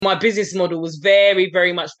My business model was very,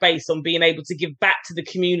 very much based on being able to give back to the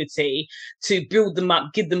community, to build them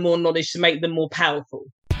up, give them more knowledge, to make them more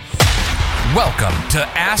powerful. Welcome to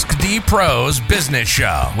Ask D Pros Business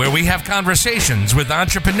Show, where we have conversations with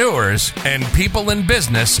entrepreneurs and people in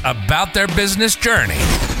business about their business journey,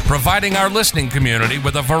 providing our listening community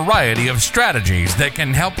with a variety of strategies that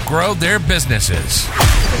can help grow their businesses.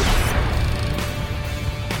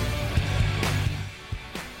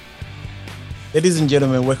 Ladies and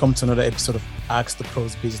gentlemen, welcome to another episode of Ask the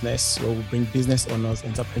Pros Business, where we bring business owners,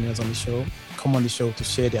 entrepreneurs on the show, come on the show to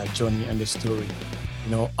share their journey and their story.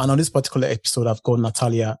 And on this particular episode, I've got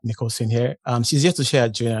Natalia Nicholson here. She's here to share her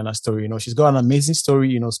journey and her story. She's got an amazing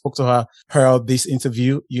story. Spoke to her this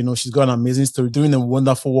interview. She's got an amazing story, doing a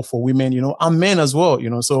wonderful work for women, and men as well.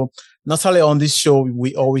 So Natalia, on this show,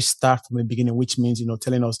 we always start from the beginning, which means,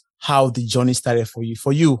 telling us how the journey started for you.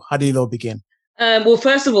 For you, how did it all begin? Well,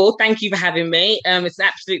 first of all, thank you for having me. It's an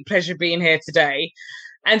absolute pleasure being here today.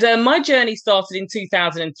 And my journey started in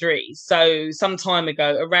 2003, so some time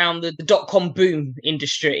ago, around the dot-com boom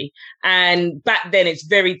industry. And back then, it's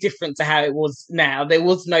very different to how it was now. There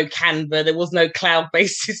was no Canva, there was no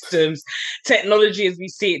cloud-based systems. Technology as we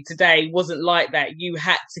see it today wasn't like that. You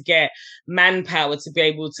had to get manpower to be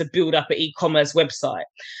able to build up an e-commerce website.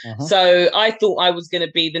 So I thought I was going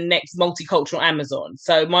to be the next multicultural Amazon.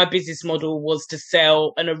 So my business model was to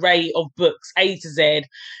sell an array of books, A to Z,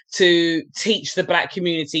 to teach the Black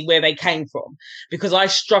community where they came from, because I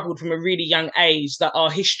struggled from a really young age that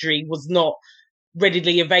our history was not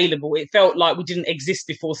readily available. It felt like we didn't exist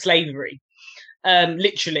before slavery,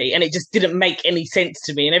 literally, and it just didn't make any sense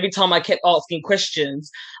to me. And every time I kept asking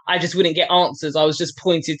questions, I just wouldn't get answers. I was just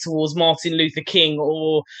pointed towards Martin Luther King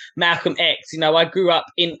or Malcolm X. I grew up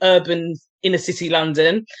in urban inner city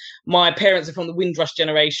London. My parents are from the Windrush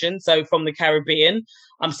generation, so from the Caribbean.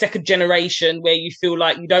 I'm second generation, where you feel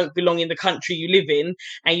like you don't belong in the country you live in,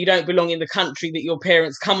 and you don't belong in the country that your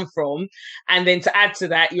parents come from. And then to add to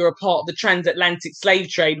that, you're a part of the transatlantic slave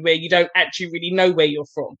trade, where you don't actually really know where you're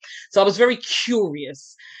from. So I was very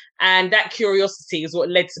curious. And that curiosity is what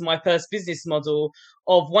led to my first business model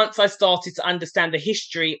of, once I started to understand the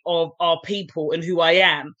history of our people and who I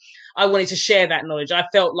am, I wanted to share that knowledge. I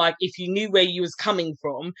felt like if you knew where you was coming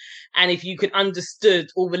from, and if you could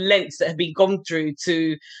understood all the lengths that had been gone through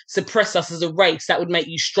to suppress us as a race, that would make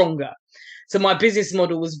you stronger. So my business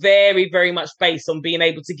model was very, very much based on being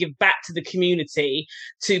able to give back to the community,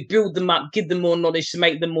 to build them up, give them more knowledge, to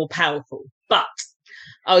make them more powerful. But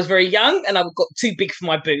I was very young and I got too big for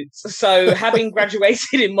my boots. So having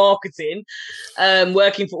graduated in marketing,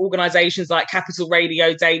 working for organisations like Capital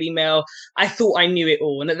Radio, Daily Mail, I thought I knew it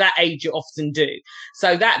all. And at that age, you often do.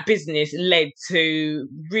 So that business led to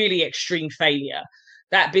really extreme failure.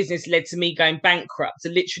 That business led to me going bankrupt, to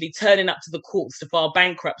literally turning up to the courts to file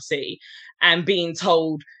bankruptcy and being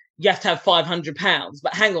told, you have to have £500,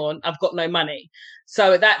 but hang on, I've got no money.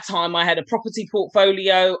 So at that time, I had a property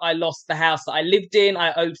portfolio. I lost the house that I lived in.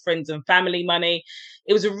 I owed friends and family money.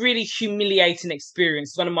 It was a really humiliating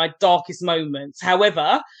experience, one of my darkest moments.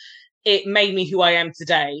 However, it made me who I am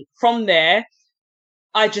today. From there,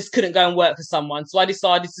 I just couldn't go and work for someone. So I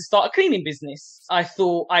decided to start a cleaning business. I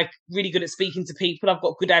thought I'm really good at speaking to people. I've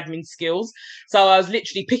got good admin skills. So I was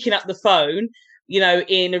literally picking up the phone,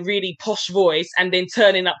 in a really posh voice, and then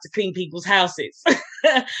turning up to clean people's houses.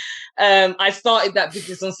 I started that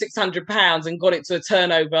business on £600 and got it to a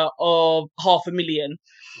turnover of £500,000.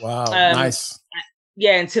 Wow, nice.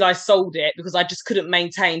 Yeah, until I sold it, because I just couldn't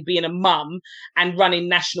maintain being a mum and running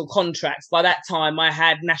national contracts. By that time, I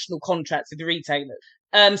had national contracts with the retailers.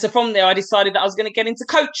 So from there, I decided that I was going to get into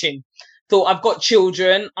coaching. Thought, I've got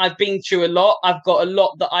children, I've been through a lot, I've got a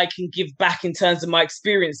lot that I can give back in terms of my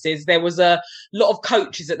experiences. There was a lot of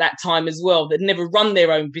coaches at that time as well that never run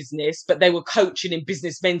their own business, but they were coaching in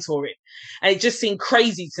business mentoring. And it just seemed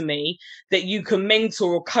crazy to me that you can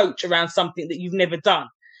mentor or coach around something that you've never done.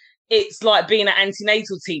 It's like being an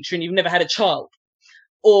antenatal teacher and you've never had a child,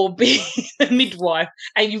 or being a midwife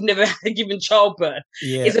and you've never given childbirth.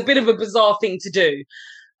 Yeah. It's a bit of a bizarre thing to do.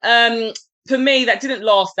 For me, that didn't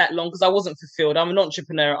last that long because I wasn't fulfilled. I'm an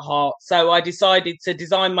entrepreneur at heart. So I decided to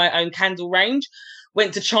design my own candle range,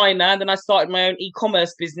 went to China, and then I started my own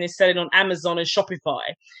e-commerce business selling on Amazon and Shopify.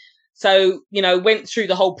 So, went through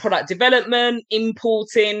the whole product development,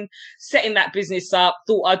 importing, setting that business up,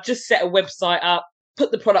 thought I'd just set a website up,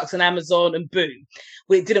 put the products on Amazon, and boom.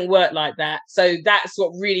 Well, it didn't work like that. So that's what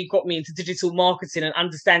really got me into digital marketing and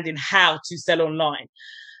understanding how to sell online.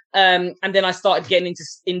 And then I started getting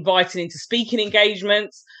invited into speaking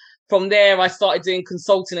engagements. From there, I started doing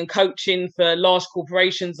consulting and coaching for large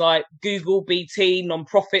corporations like Google, BT,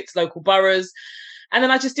 non-profits, local boroughs. And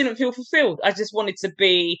then I just didn't feel fulfilled. I just wanted to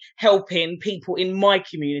be helping people in my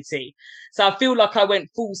community. So I feel like I went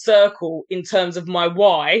full circle in terms of my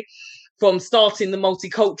why, from starting the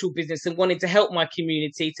multicultural business and wanting to help my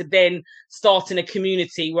community to then starting a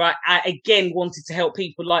community where I again wanted to help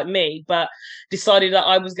people like me, but decided that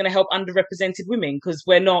I was going to help underrepresented women, because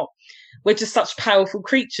we're just such powerful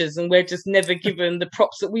creatures and we're just never given the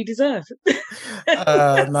props that we deserve.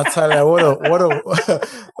 Natalia, what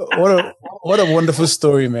a wonderful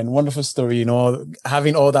story, man. Wonderful story,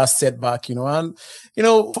 having all that setback, and,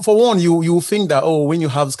 for one, you think that, when you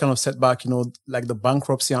have this kind of setback, like the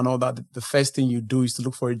bankruptcy and all that, the first thing you do is to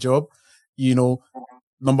look for a job,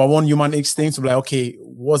 number one, human instinct to be like, okay,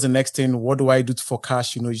 what's the next thing? What do I do for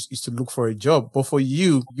cash? Is to look for a job. But for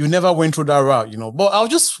you never went through that route, But I was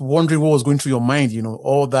just wondering what was going through your mind,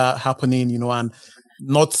 all that happening, and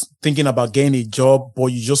not thinking about getting a job, but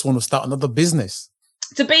you just want to start another business.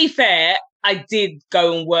 To be fair, I did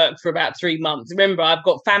go and work for about 3 months. Remember, I've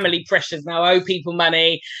got family pressures now. I owe people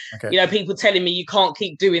money. Okay. People telling me you can't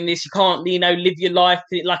keep doing this. You can't, live your life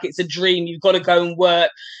like it's a dream. You've got to go and work.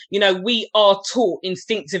 We are taught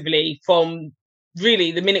instinctively from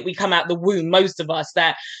really the minute we come out the womb, most of us,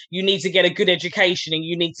 that you need to get a good education and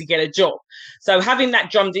you need to get a job. So having that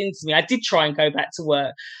drummed into me, I did try and go back to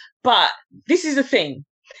work. But this is the thing.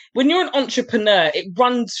 When you're an entrepreneur, it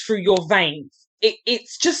runs through your veins.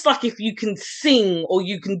 It's just like if you can sing or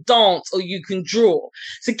you can dance or you can draw.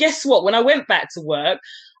 So guess what? When I went back to work,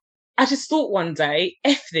 I just thought one day,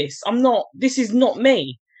 F this. This is not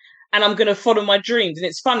me. And I'm going to follow my dreams. And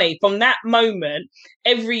it's funny, from that moment,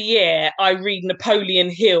 every year I read Napoleon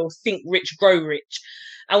Hill, Think Rich, Grow Rich.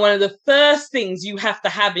 And one of the first things you have to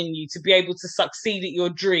have in you to be able to succeed at your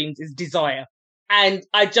dreams is desire. And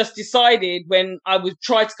I just decided when I would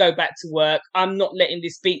try to go back to work, I'm not letting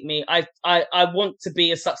this beat me. I want to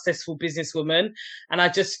be a successful businesswoman. And I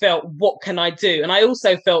just felt, what can I do? And I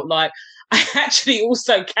also felt like I actually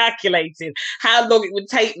also calculated how long it would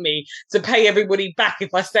take me to pay everybody back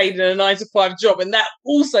if I stayed in a 9-to-5 job. And that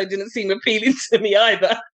also didn't seem appealing to me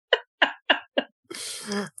either.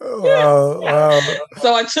 Wow.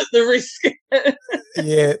 So I took the risk.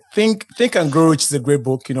 Yeah, Think and Grow Rich is a great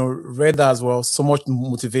book. Read that as well. So much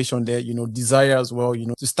motivation there. Desire as well.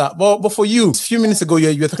 To start. But for you, a few minutes ago,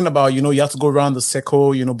 you were talking about you have to go around the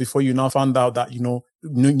circle. Before you now found out that you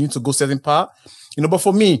need to go certain part. But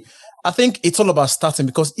for me, I think it's all about starting,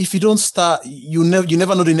 because if you don't start, you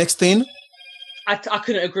never know the next thing. I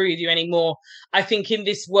couldn't agree with you anymore. I think in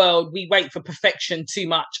this world we wait for perfection too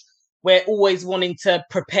much. We're always wanting to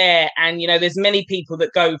prepare. And, there's many people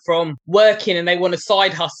that go from working and they want a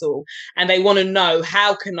side hustle and they want to know,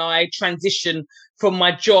 how can I transition from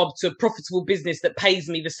my job to a profitable business that pays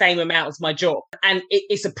me the same amount as my job? And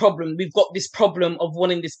it's a problem. We've got this problem of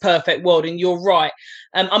wanting this perfect world. And you're right.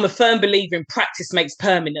 I'm a firm believer in practice makes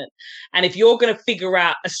permanent. And if you're going to figure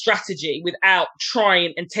out a strategy without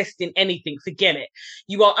trying and testing anything, forget it.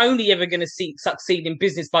 You are only ever going to succeed in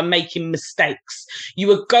business by making mistakes.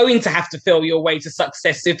 You are going to have to fail your way to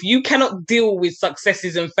success. So if you cannot deal with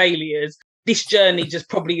successes and failures, this journey just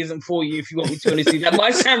probably isn't for you, if you want me to be honest. That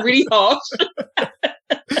might sound really harsh.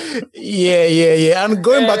 Yeah. And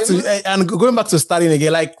going back to starting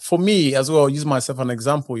again, like for me as well, I'll use myself as an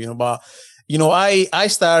example, but I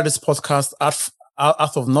started this podcast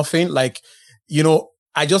out of nothing. Like,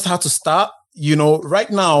 I just had to start. Right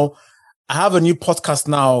now I have a new podcast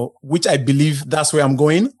now, which I believe that's where I'm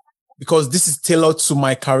going, because this is tailored to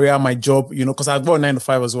my career, my job, because I've got a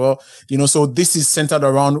 9-to-5 as well, so this is centered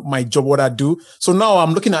around my job, what I do. So now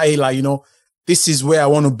I'm looking at it like, this is where I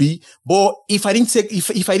want to be. But if I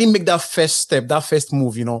didn't make that first step, that first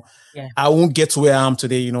move, I won't get to where I am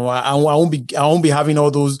today. I won't be having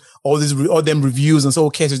all them reviews and so,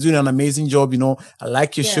 okay, so you're doing an amazing job. I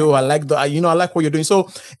like your show. I like I like what you're doing. So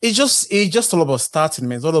it's just all about starting,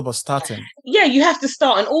 man. It's all about starting. Yeah, you have to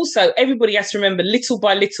start. And also everybody has to remember, little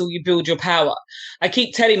by little, you build your power. I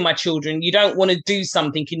keep telling my children, you don't want to do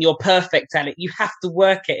something and you're perfect at it. You have to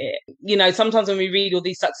work at it. Sometimes when we read all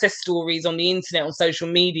these success stories on the internet, on social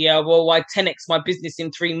media, well, I 10x my business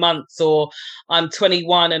in 3 months, or I'm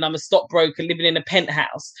 21 and I'm a stockbroker living in a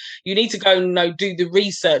penthouse. You need to go and do the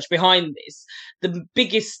research behind this. The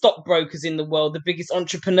biggest stockbrokers in the world, the biggest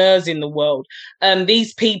entrepreneurs in the world,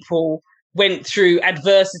 these people went through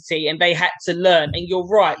adversity and they had to learn. And you're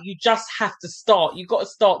right, you just have to start. You've got to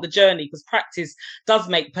start the journey, because practice does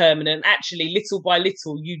make permanent. Actually, little by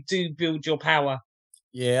little, you do build your power.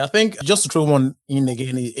 Yeah, I think just to throw one in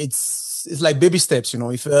again, it's like baby steps.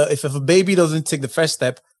 If a baby doesn't take the first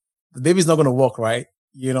step, the baby's not going to walk, right?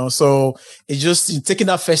 So it's just taking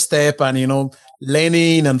that first step and,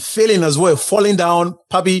 learning and failing as well, falling down,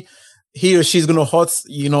 probably he or she's going to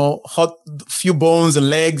hurt few bones and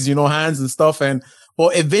legs, hands and stuff.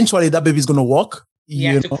 But eventually that baby's going to walk.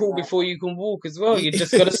 You have to crawl before you can walk as well. You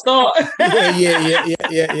just got to start. Yeah.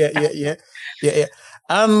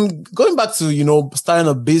 Going back to, starting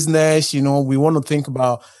a business, we want to think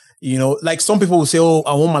about, like some people will say, oh,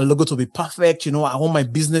 I want my logo to be perfect. I want my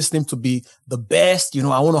business name to be the best.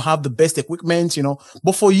 I want to have the best equipment,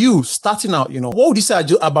 But for you starting out, what would you say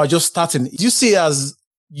about just starting? Do you see it as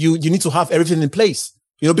you need to have everything in place?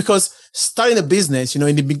 Because starting a business,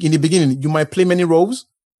 in the beginning, you might play many roles.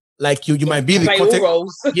 Like you might be the content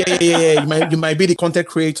roles. You might be the content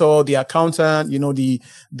creator, the accountant,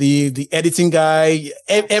 the editing guy,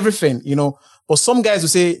 everything, But some guys will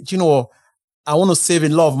say, I want to save a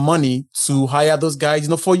lot of money to hire those guys.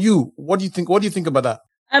 For you, what do you think? What do you think about that?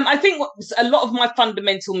 I think a lot of my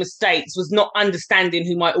fundamental mistakes was not understanding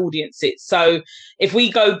who my audience is. So if we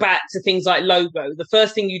go back to things like logo, the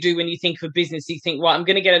first thing you do when you think of a business, you think, right, I'm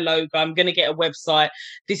going to get a logo, I'm going to get a website.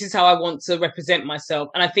 This is how I want to represent myself.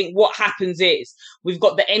 And I think what happens is we've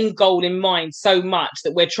got the end goal in mind so much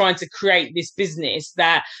that we're trying to create this business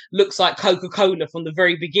that looks like Coca-Cola from the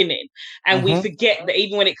very beginning. And we forget that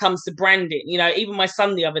even when it comes to branding, even my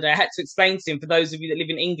son the other day, I had to explain to him, for those of you that live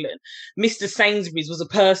in England, Mr. Sainsbury's was a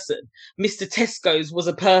person. Mr. Tesco's was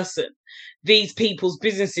a person. These people's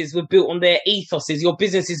businesses were built on their ethoses. Your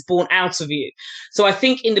business is born out of you. So I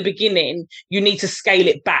think in the beginning, you need to scale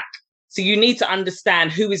it back. So you need to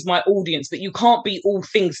understand who is my audience, but you can't be all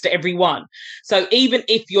things to everyone. So even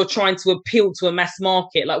if you're trying to appeal to a mass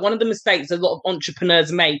market, like one of the mistakes a lot of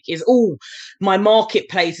entrepreneurs make is, my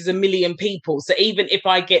marketplace is 1 million people. So even if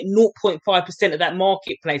I get 0.5% of that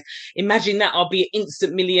marketplace, imagine that I'll be an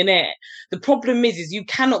instant millionaire. The problem is you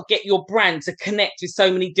cannot get your brand to connect with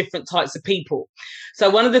so many different types of people. So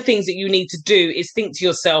one of the things that you need to do is think to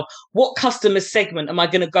yourself, what customer segment am I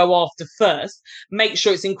going to go after first? Make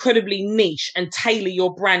sure it's incredibly niche and tailor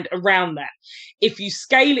your brand around that. If you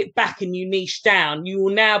scale it back and you niche down, you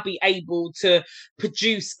will now be able to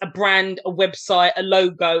produce a brand, a website, a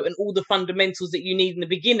logo, and all the fundamentals that you need in the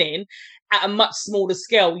beginning at a much smaller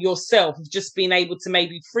scale yourself, just being able to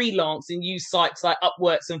maybe freelance and use sites like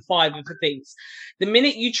Upworks and Fiverr for things. The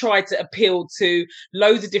minute you try to appeal to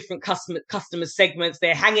loads of different customer segments,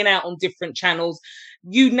 they're hanging out on different channels,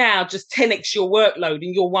 you now just 10x your workload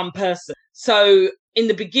and you're one person. So in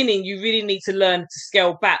the beginning, you really need to learn to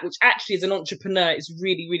scale back, which actually as an entrepreneur is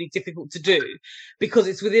really, really difficult to do because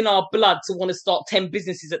it's within our blood to want to start 10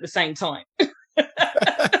 businesses at the same time.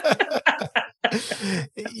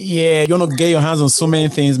 Yeah, you're gonna get your hands on so many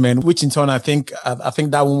things, man. Which in turn, I think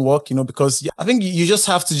that won't work, because I think you just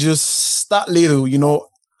have to just start little,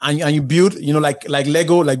 and you build, like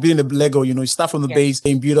Lego, like building the Lego. You start from the base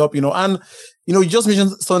and build up, and you just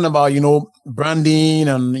mentioned something about branding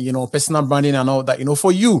and personal branding and all that.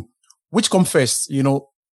 For you, which comes first?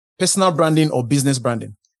 Personal branding or business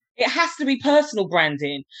branding? It has to be personal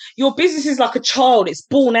branding. Your business is like a child; it's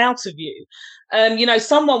born out of you.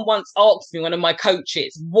 Someone once asked me, one of my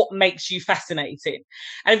coaches, what makes you fascinating?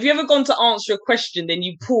 And if you ever gone to answer a question, then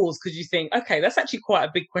you pause because you think, okay, that's actually quite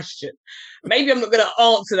a big question. Maybe I'm not going to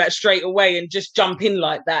answer that straight away and just jump in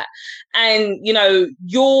like that. And,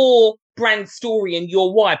 your brand story and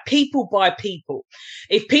your why, people buy people.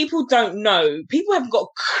 If people don't know, people haven't got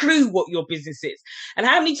a clue what your business is. And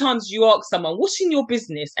how many times do you ask someone, what's in your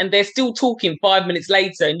business? And they're still talking 5 minutes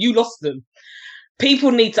later and you lost them.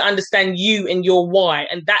 People need to understand you and your why,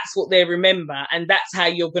 and that's what they remember, and that's how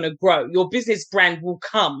you're going to grow. Your business brand will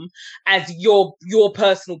come as your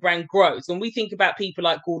personal brand grows. When we think about people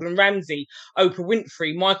like Gordon Ramsay, Oprah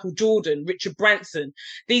Winfrey, Michael Jordan, Richard Branson,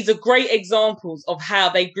 these are great examples of how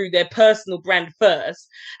they grew their personal brand first,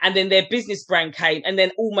 and then their business brand came, and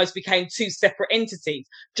then almost became two separate entities,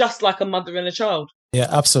 just like a mother and a child. Yeah,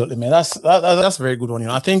 absolutely, man. That's a very good one.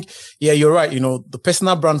 I think, you're right. The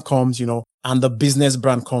personal brand comes, and the business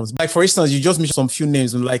brand comes. Like, for instance, you just mentioned some few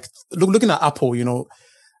names, like looking at Apple, when you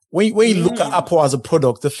look at Apple as a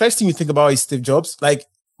product, the first thing you think about is Steve Jobs. Like,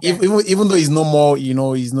 even though he's no more, he's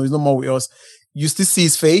no more with us, you still see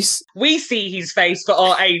his face. We see his face for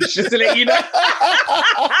our age, just to let you know.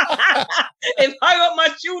 If I got my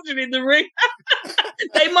children in the room,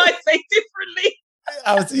 they might say differently.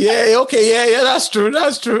 That's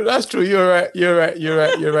true. You're right.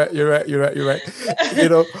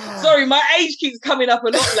 Sorry, my age keeps coming up a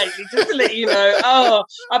lot lately, just to let you know.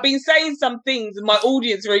 I've been saying some things and my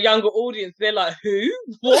audience are a younger audience. They're like, who?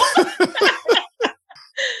 What?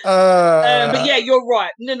 But yeah, you're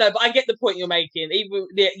right. No, but I get the point you're making. Even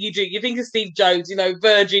you do. You think of Steve Jobs,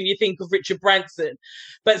 Virgin. You think of Richard Branson,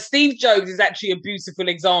 but Steve Jobs is actually a beautiful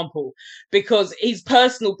example because his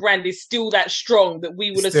personal brand is still that strong that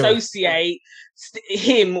we will associate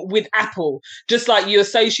him with Apple, just like you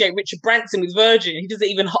associate Richard Branson with Virgin. He doesn't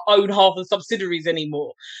even own half the subsidiaries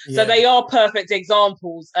anymore. So they are perfect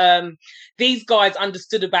examples. These guys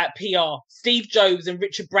understood about PR. Steve Jobs and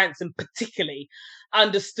Richard Branson particularly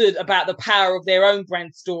understood about the power of their own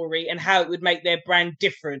brand story and how it would make their brand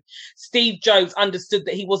different. Steve Jobs understood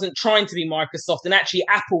that he wasn't trying to be Microsoft, and actually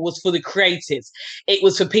Apple was for the creatives. It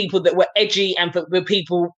was for people that were edgy and for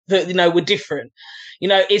people that, were different.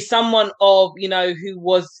 Is someone of, who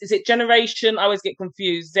was, is it generation? I always get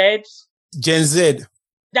confused. Gen Z.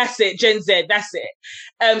 That's it, Gen Z, that's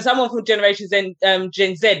it. Someone from Generation Z,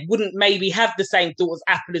 Gen Z wouldn't maybe have the same thought as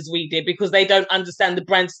Apple as we did because they don't understand the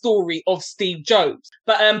brand story of Steve Jobs.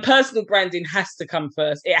 But personal branding has to come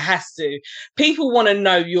first. It has to. People want to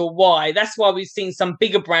know your why. That's why we've seen some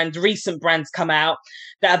bigger brands, recent brands come out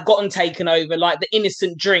that have gotten taken over, like the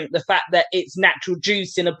innocent drink, the fact that it's natural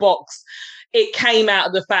juice in a box. It came out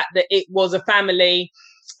of the fact that it was a family.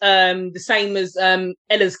 The same as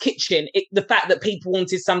Ella's Kitchen, the fact that people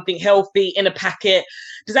wanted something healthy in a packet.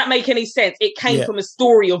 Does that make any sense? It came from a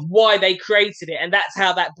story of why they created it, and that's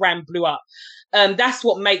how that brand blew up. That's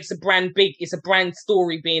what makes a brand big. It's a brand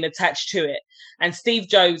story being attached to it. And Steve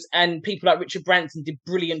Jobs and people like Richard Branson did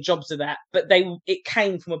brilliant jobs of that, but it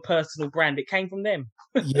came from a personal brand. It came from them.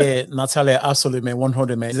 Yeah, Natalia, absolutely, man.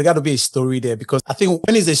 100, man. There's got to be a story there because I think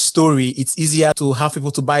when it's a story, it's easier to have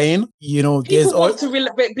people to buy in. People want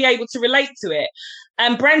to be able to relate to it.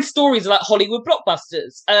 And brand stories are like Hollywood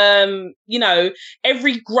blockbusters.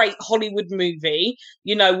 Every great Hollywood movie,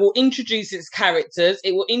 will introduce its characters.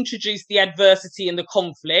 It will introduce the adversity and the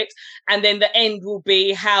conflict. And then the end will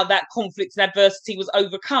be how that conflict and adversity was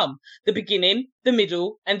overcome. The beginning, the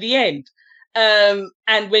middle, and the end.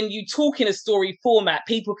 And when you talk in a story format,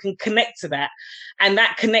 people can connect to that. And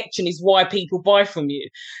that connection is why people buy from you.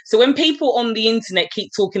 So when people on the internet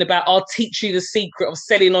keep talking about, I'll teach you the secret of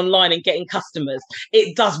selling online and getting customers,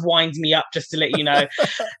 it does wind me up, just to let you know.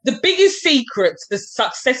 The biggest secret to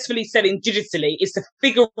successfully selling digitally is to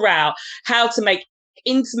figure out how to make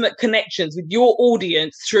intimate connections with your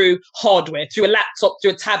audience through hardware, through a laptop, through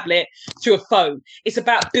a tablet, through a phone. It's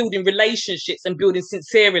about building relationships and building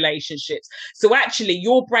sincere relationships. So actually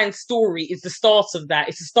your brand story is the start of that.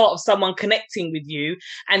 It's the start of someone connecting with you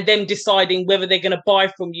and them deciding whether they're going to buy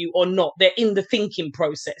from you or not. They're in the thinking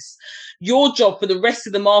process. Your job for the rest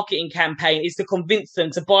of the marketing campaign is to convince them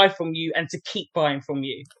to buy from you and to keep buying from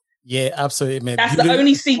you. Yeah, absolutely, man. That's the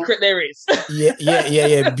only secret there is.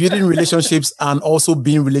 Yeah. Building relationships and also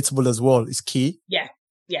being relatable as well is key. Yeah.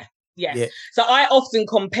 So I often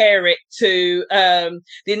compare it to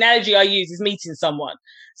the analogy I use is meeting someone.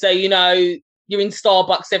 So, you're in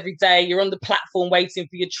Starbucks every day, you're on the platform waiting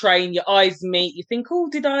for your train, your eyes meet, you think, oh,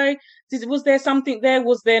 was there something there?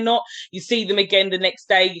 Was there not? You see them again the next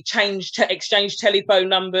day, you exchange telephone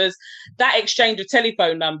numbers. That exchange of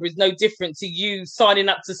telephone number is no different to you signing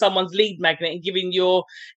up to someone's lead magnet and giving your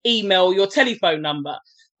email, your telephone number.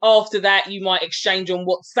 After that, you might exchange on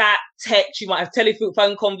WhatsApp, text, you might have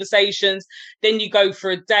telephone conversations, then you go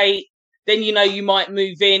for a date, then you might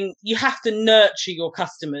move in. You have to nurture your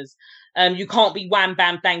customers. You can't be wham,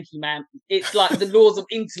 bam, thank you, man. It's like the laws of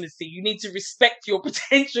intimacy. You need to respect your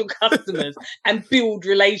potential customers and build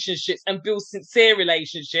relationships and build sincere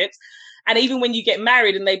relationships. And even when you get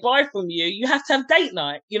married and they buy from you, you have to have date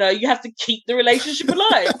night. You have to keep the relationship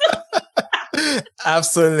alive.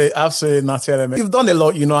 Absolutely, Natalia. You've done a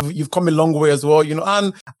lot, you've come a long way as well,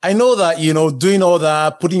 and I know that, doing all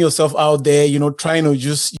that, putting yourself out there, trying to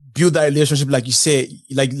just build that relationship, like you say,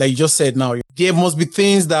 like you just said now, there must be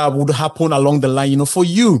things that would happen along the line, for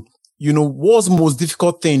you. What's the most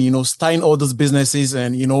difficult thing, starting all those businesses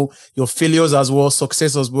and, your failures as well,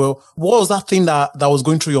 success as well. What was that thing that was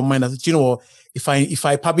going through your mind that, if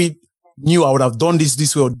I probably knew I would have done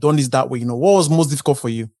this way or done this that way, what was most difficult for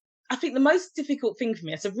you? I think the most difficult thing for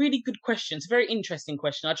me, it's a really good question. It's a very interesting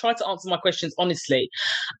question. I try to answer my questions honestly.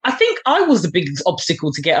 I think I was the biggest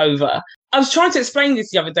obstacle to get over. I was trying to explain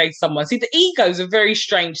this the other day to someone. See, the ego is a very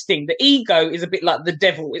strange thing. The ego is a bit like the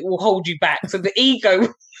devil. It will hold you back. So the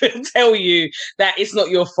ego will tell you that it's not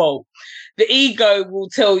your fault. The ego will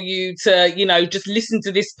tell you to, just listen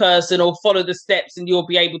to this person or follow the steps and you'll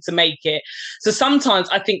be able to make it. So sometimes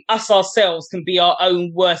I think us ourselves can be our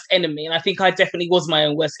own worst enemy. And I think I definitely was my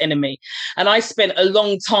own worst enemy. And I spent a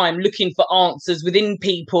long time looking for answers within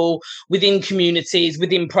people, within communities,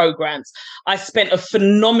 within programs. I spent a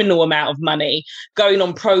phenomenal amount of money going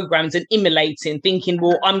on programs and emulating, thinking,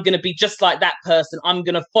 well, I'm going to be just like that person. I'm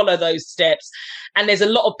going to follow those steps. And there's a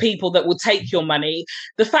lot of people that will take your money.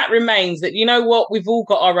 The fact remains that, you know what, we've all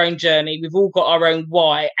got our own journey. We've all got our own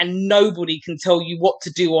why, and nobody can tell you what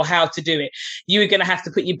to do or how to do it. You're going to have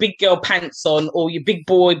to put your big girl pants on or your big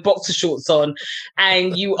boy boxer shorts on,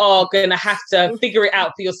 and you are going to have to figure it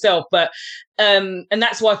out for yourself. But and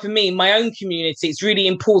that's why for me, in my own community, it's really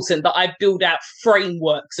important that I build out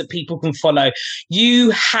frameworks that people can follow.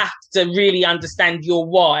 You have to really understand your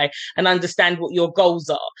why and understand what your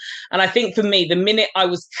goals are. And I think for me, the minute I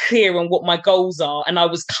was clear on what my goals are and I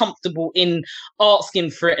was comfortable in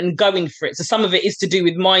asking for it and going for it, so some of it is to do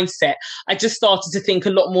with mindset, I just started to think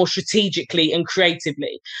a lot more strategically and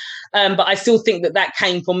creatively. But I still think that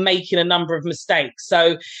came from making a number of mistakes.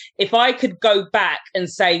 So if I could go back and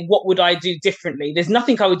say, what would I do differently? There's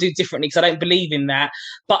nothing I would do differently because I don't believe in that.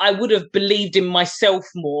 But I would have believed in myself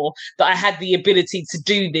more, that I had the ability to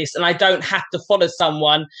do this and I don't have to follow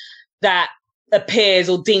someone that appears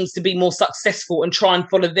or deems to be more successful and try and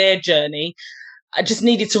follow their journey. I just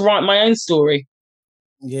needed to write my own story.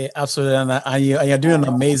 Yeah, absolutely. And you're doing an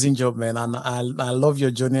amazing job, man. And I love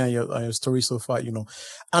your journey and your story so far,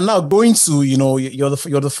 And now going to, you're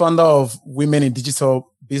the founder of Women in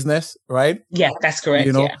Digital Business, right? Yeah, that's correct.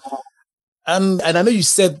 Yeah. And I know you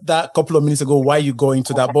said that a couple of minutes ago, why you go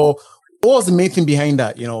into that, but what was the main thing behind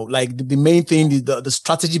that? Like the main thing, the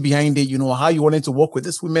strategy behind it, how you wanted to work with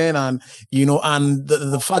these women and, and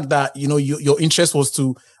the fact that, your interest was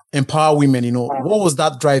to empower women, what was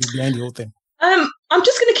that drive behind the whole thing? I'm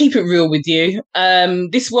just going to keep it real with you.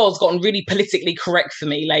 This world's gotten really politically correct for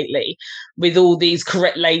me lately, with all these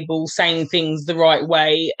correct labels saying things the right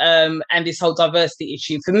way, and this whole diversity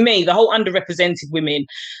issue. For me, the whole underrepresented women,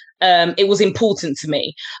 it was important to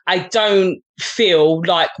me. I don't feel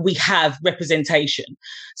like we have representation.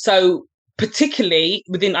 So particularly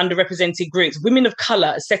within underrepresented groups, women of colour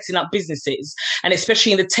are setting up businesses, and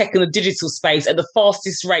especially in the tech and the digital space, at the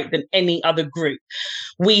fastest rate than any other group.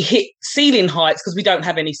 We hit ceiling heights because we don't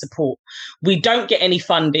have any support. We don't get any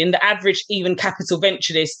funding. The average even capital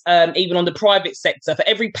venturist, even on the private sector, for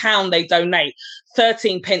every £1 they donate,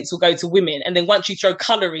 13 pence will go to women. And then once you throw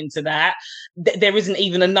colour into that, there isn't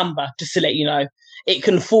even a number, just to let you know. It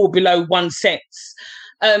can fall below 1 cent.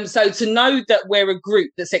 So to know that we're a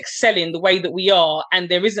group that's excelling the way that we are, and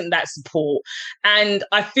there isn't that support. And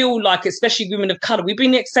I feel like, especially women of colour, we've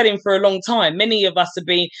been excelling for a long time. Many of us have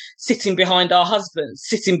been sitting behind our husbands,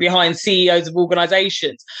 sitting behind CEOs of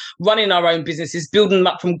organisations, running our own businesses, building them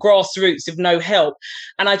up from grassroots with no help.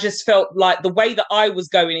 And I just felt like the way that I was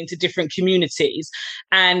going into different communities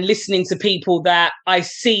and listening to people that I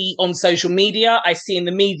see on social media, I see in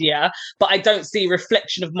the media, but I don't see a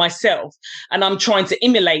reflection of myself. And I'm trying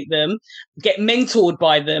to emulate them, get mentored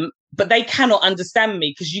by them, but they cannot understand me,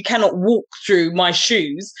 because you cannot walk through my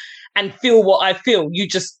shoes and feel what I feel. You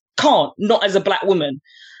just can't, not as a Black woman.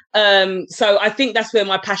 So I think that's where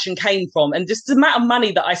my passion came from. And just the amount of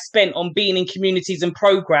money that I spent on being in communities and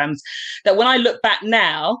programs, that when I look back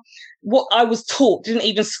now, what I was taught didn't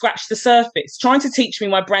even scratch the surface. Trying to teach me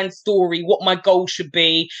my brand story, what my goal should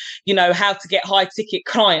be, how to get high ticket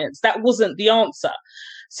clients, that wasn't the answer.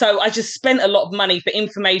 So I just spent a lot of money for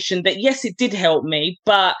information that, yes, it did help me,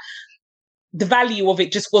 but the value of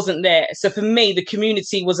it just wasn't there. So for me, the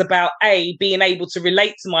community was about being able to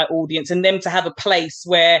relate to my audience and them to have a place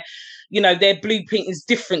where, their blueprint is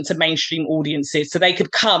different to mainstream audiences. So they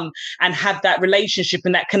could come and have that relationship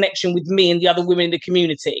and that connection with me and the other women in the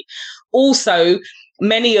community. Also,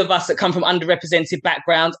 many of us that come from underrepresented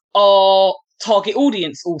backgrounds are target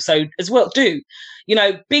audience also as well do.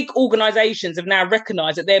 Big organizations have now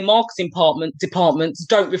recognized that their marketing departments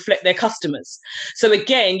don't reflect their customers. So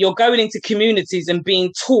again, you're going into communities and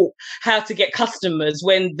being taught how to get customers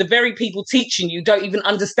when the very people teaching you don't even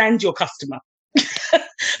understand your customer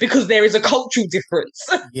because there is a cultural difference.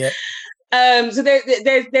 Yeah. So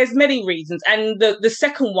there's many reasons. And the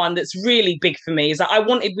second one that's really big for me is that I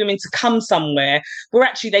wanted women to come somewhere where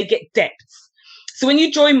actually they get depth. So when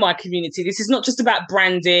you join my community, this is not just about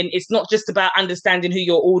branding. It's not just about understanding who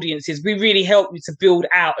your audience is. We really help you to build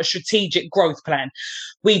out a strategic growth plan.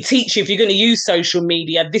 We teach you, if you're going to use social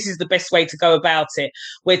media, this is the best way to go about it.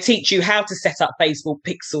 We teach you how to set up Facebook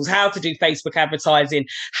pixels, how to do Facebook advertising,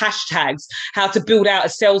 hashtags, how to build out a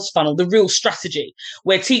sales funnel, the real strategy.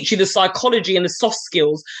 We'll teach you the psychology and the soft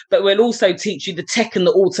skills, but we'll also teach you the tech and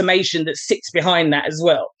the automation that sits behind that as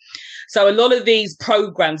well. So a lot of these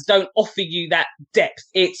programs don't offer you that depth.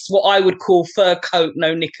 It's what I would call fur coat,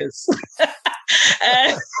 no knickers.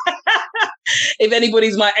 If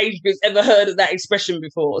anybody's my age group's ever heard of that expression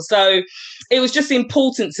before. So it was just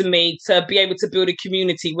important to me to be able to build a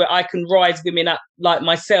community where I can rise women up like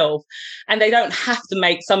myself, and they don't have to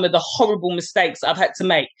make some of the horrible mistakes I've had to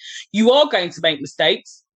make. You are going to make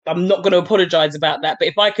mistakes. I'm not going to apologize about that. But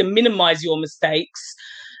if I can minimize your mistakes,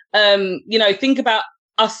 think about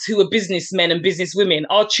us who are businessmen and businesswomen.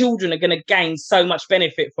 Our children are going to gain so much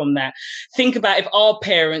benefit from that. Think about if our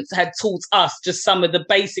parents had taught us just some of the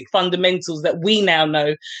basic fundamentals that we now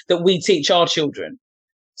know that we teach our children.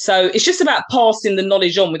 So it's just about passing the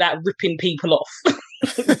knowledge on without ripping people off.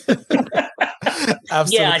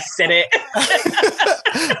 Absolutely. Yeah, I said it.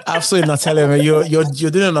 Absolutely, Natalia.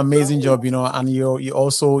 You're doing an amazing job, and you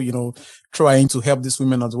also, trying to help these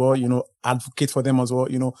women as well, advocate for them as well,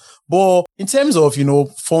 But in terms of,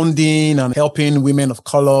 funding and helping women of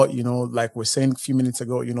color, like we're saying a few minutes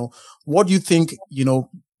ago, what do you think,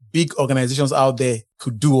 big organizations out there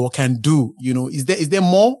could do or can do? Is there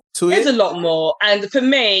more to it? There's a lot more. And for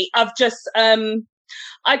me, I've just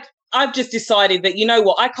decided that, you know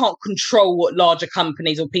what, I can't control what larger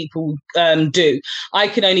companies or people do. I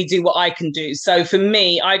can only do what I can do. So for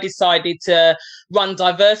me, I decided to run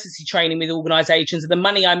diversity training with organizations, and the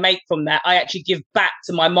money I make from that, I actually give back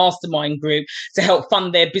to my mastermind group to help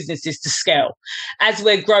fund their businesses to scale. As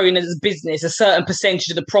we're growing as a business, a certain percentage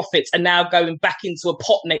of the profits are now going back into a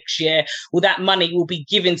pot next year. Well, that money will be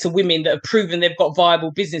given to women that have proven they've got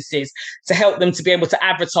viable businesses to help them to be able to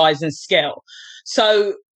advertise and scale.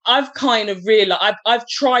 So I've kind of realized I've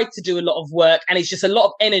tried to do a lot of work, and it's just a lot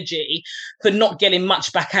of energy for not getting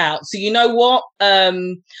much back out. So you know what?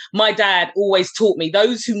 My dad always taught me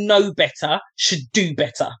those who know better should do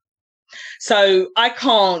better. So I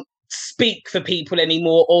can't speak for people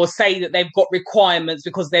anymore or say that they've got requirements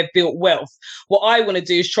because they've built wealth. What I want to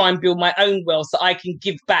do is try and build my own wealth so I can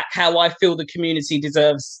give back how I feel the community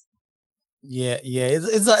deserves. Yeah.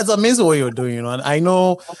 It's amazing what you're doing, And I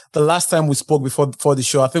know the last time we spoke before the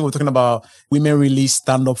show, I think we were talking about women really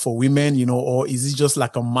stand up for women, or is it just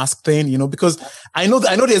like a mask thing, Because I know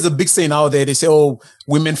there's a big saying out there. They say, oh,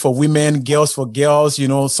 women for women, girls for girls,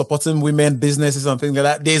 supporting women businesses and things like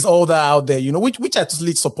that. There's all that out there, which I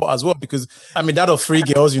totally support as well, because that of free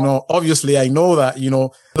girls, obviously I know that,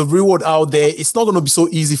 the reward out there, it's not going to be so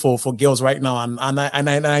easy for girls right now. And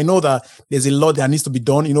I know that there's a lot that needs to be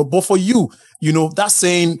done, but for you, that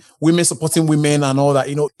saying women supporting women and all that,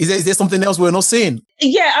 is there something else we're not saying?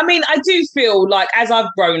 Yeah, I do feel like as I've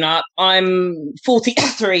grown up, I'm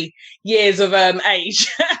 43 years of age.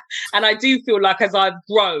 And I do feel like as I've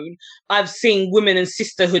grown, I've seen women and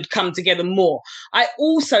sisterhood come together more. I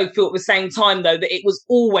also feel at the same time, though, that it was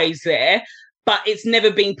always there, but it's never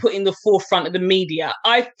been put in the forefront of the media.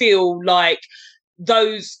 I feel like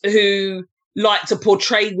those who like to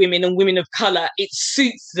portray women and women of colour, it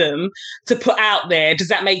suits them to put out there. Does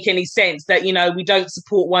that make any sense? That, we don't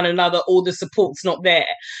support one another or the support's not there.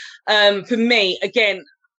 For me, again,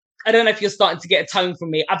 I don't know if you're starting to get a tone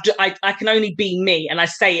from me. I can only be me, and I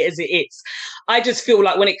say it as it is. I just feel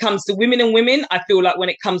like when it comes to women and women, I feel like when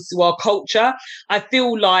it comes to our culture, I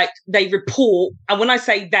feel like they report, and when I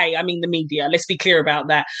say they, I mean the media, let's be clear about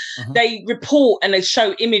that. Uh-huh. They report and they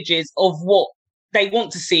show images of what they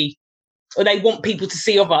want to see, or they want people to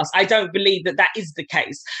see of us. I don't believe that is the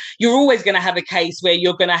case. You're always going to have a case where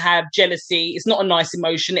you're going to have jealousy. It's not a nice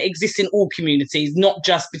emotion. It exists in all communities, not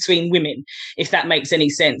just between women, if that makes any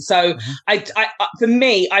sense. So I for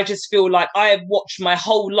me, I just feel like I have watched my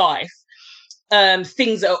whole life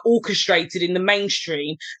things that are orchestrated in the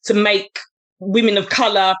mainstream to make women of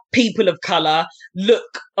colour, people of colour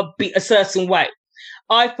look a certain way.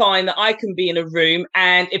 I find that I can be in a room,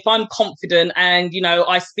 and if I'm confident and,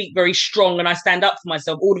 I speak very strong and I stand up for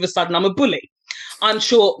myself, all of a sudden I'm a bully. I'm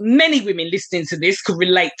sure many women listening to this could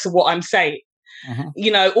relate to what I'm saying.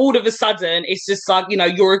 Uh-huh. All of a sudden it's just like,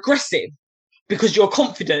 you're aggressive because you're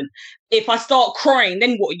confident. If I start crying,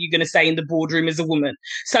 then what are you going to say in the boardroom as a woman?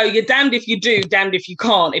 So you're damned if you do, damned if you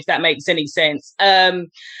can't, if that makes any sense. And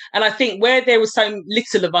I think where there was so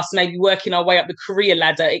little of us maybe working our way up the career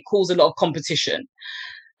ladder, it caused a lot of competition.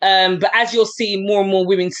 But as you're seeing more and more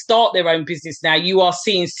women start their own business now, you are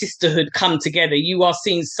seeing sisterhood come together. You are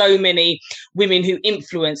seeing so many women who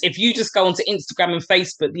influence. If you just go onto Instagram and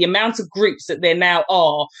Facebook, the amount of groups that there now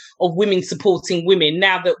are of women supporting women,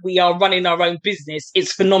 now that we are running our own business,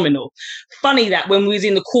 it's phenomenal. Funny that when we was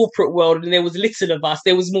in the corporate world and there was little of us,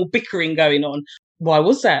 there was more bickering going on. Why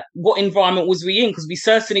was that? What environment was we in? Because we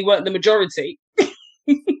certainly weren't the majority.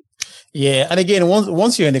 Yeah, and again,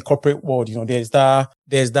 once you're in the corporate world, there's that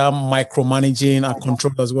micromanaging and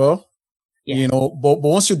control as well. Yeah. But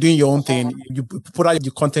once you're doing your own thing, you put out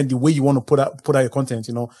your content the way you want to put out your content.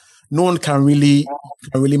 No one can really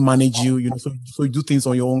manage you. So you do things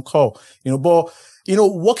on your own call. But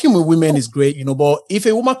working with women is great. But if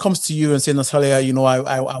a woman comes to you and says, Natalia,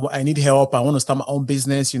 I need help. I want to start my own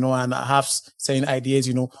business. And I have certain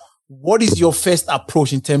ideas. What is your first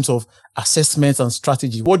approach in terms of assessments and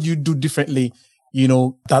strategy? What do you do differently,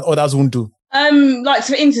 that others won't do? Like,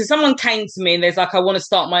 for instance, someone came to me and there's like, I want to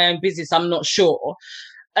start my own business. I'm not sure.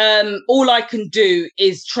 All I can do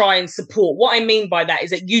is try and support. What I mean by that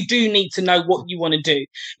is that you do need to know what you want to do.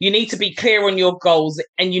 You need to be clear on your goals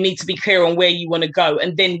and you need to be clear on where you want to go,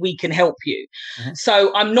 and then we can help you. Mm-hmm.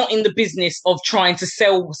 So I'm not in the business of trying to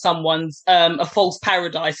sell someone's a false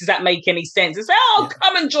paradise. Does that make any sense? And say,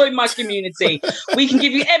 come and join my community. We can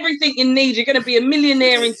give you everything you need. You're going to be a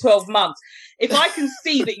millionaire in 12 months. If I can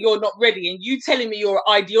see that you're not ready and you telling me you're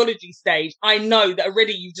at ideology stage, I know that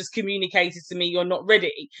already you've just communicated to me you're not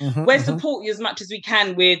ready. Mm-hmm, we'll support you as much as we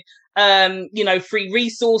can with, free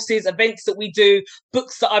resources, events that we do,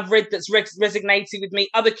 books that I've read that's resonated with me,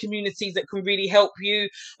 other communities that can really help you,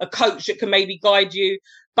 a coach that can maybe guide you.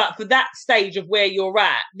 But for that stage of where you're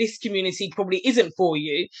at, this community probably isn't for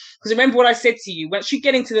you. Because remember what I said to you, once you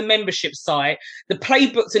get into the membership site, the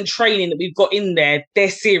playbooks and training that we've got in there,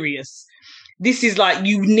 they're serious. This is like,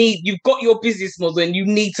 you've got your business model and you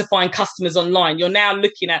need to find customers online. You're now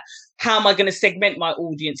looking at, how am I going to segment my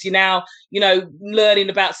audience? You're now,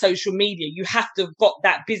 learning about social media. You have to have got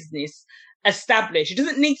that business established. It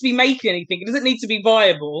doesn't need to be making anything. It doesn't need to be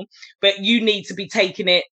viable, but you need to be taking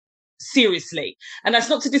it seriously. And that's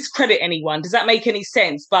not to discredit anyone. Does that make any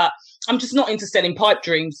sense? But I'm just not into selling pipe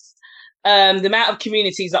dreams. The amount of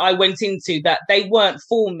communities that I went into that they weren't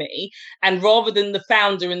for me. And rather than the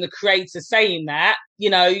founder and the creator saying that,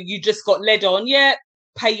 you just got led on,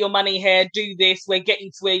 pay your money here, do this, we're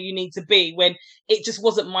getting to where you need to be, when it just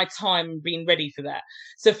wasn't my time being ready for that.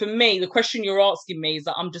 So for me, the question you're asking me is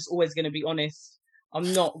that I'm just always going to be honest.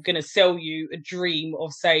 I'm not going to sell you a dream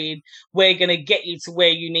of saying we're going to get you to where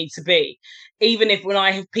you need to be. Even if when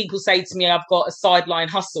I have people say to me, I've got a sideline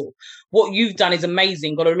hustle, what you've done is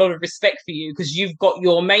amazing. Got a lot of respect for you because you've got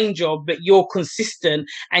your main job, but you're consistent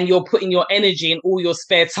and you're putting your energy in all your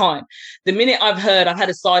spare time. The minute I've heard I've had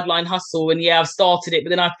a sideline hustle and I've started it, but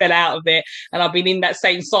then I fell out of it and I've been in that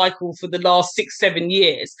same cycle for the last 6-7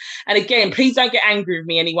 years. And again, please don't get angry with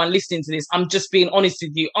me, anyone listening to this. I'm just being honest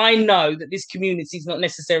with you. I know that this community is not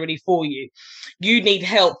necessarily for you. You need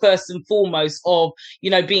help first and foremost of,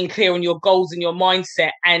 being clear on your goals and your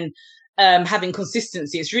mindset and having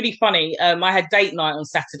consistency. It's really funny. I had date night on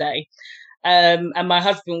Saturday and my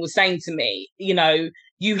husband was saying to me,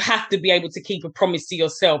 you have to be able to keep a promise to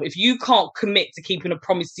yourself. If you can't commit to keeping a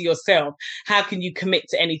promise to yourself, how can you commit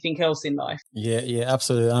to anything else in life? Yeah,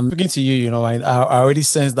 absolutely. I'm speaking to you, I already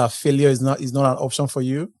sense that failure is not an option for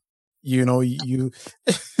you. I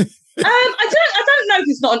don't know if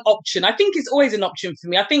it's not an option. I think it's always an option for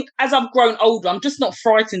me. I think as I've grown older, I'm just not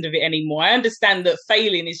frightened of it anymore. I understand that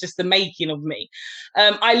failing is just the making of me.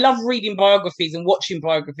 I love reading biographies and watching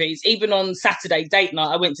biographies. Even on Saturday date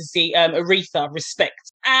night, I went to see Aretha,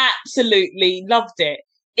 Respect. Absolutely loved it.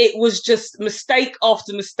 It was just mistake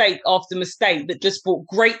after mistake after mistake that just brought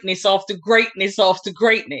greatness after greatness after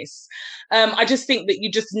greatness. I just think that you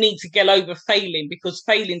just need to get over failing, because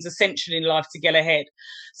failing's essential in life to get ahead.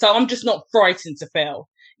 So I'm just not frightened to fail.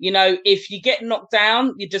 If you get knocked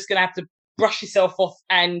down, you're just going to have to brush yourself off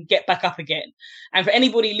and get back up again. And for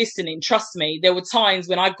anybody listening, trust me, there were times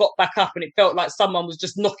when I got back up and it felt like someone was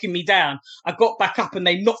just knocking me down. I got back up and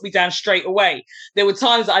they knocked me down straight away. There were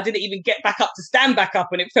times that I didn't even get back up to stand back up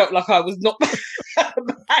and it felt like I was knocked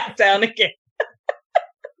back down again.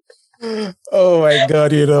 Oh my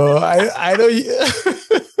God, I know you.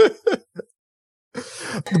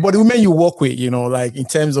 But the women you work with, like in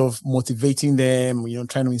terms of motivating them,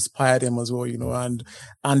 trying to inspire them as well,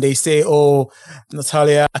 and they say, "Oh,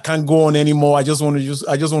 Natalia, I can't go on anymore. I just want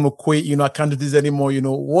to quit. I can't do this anymore."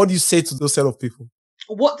 What do you say to those set of people?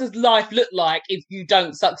 What does life look like if you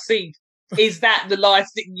don't succeed? Is that the life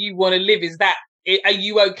that you want to live? Is that Are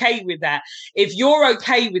you okay with that? If you're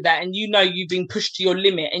okay with that and you know you've been pushed to your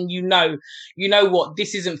limit and you know what,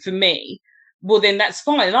 this isn't for me, well, then that's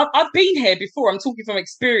fine. And I've been here before. I'm talking from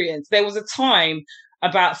experience. There was a time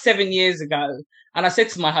about 7 years ago, and I said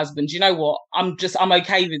to my husband, you know what? I'm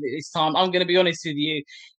okay with it this time. I'm going to be honest with you.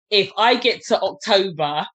 If I get to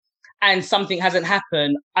October and something hasn't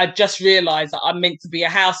happened, I just realised that I'm meant to be a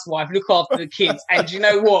housewife, look after the kids. And you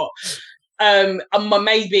know what?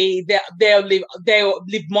 Maybe they'll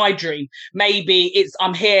live my dream. Maybe it's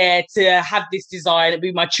I'm here to have this desire and it'll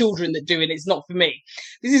be my children that do it. It's not for me.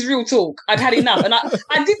 This is real talk. I've had enough. And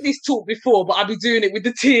I did this talk before, but I'll be doing it with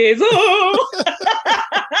the tears. Oh!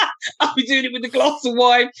 I'll be doing it with a glass of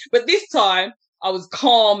wine. But this time I was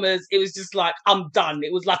calm as it was just like, I'm done.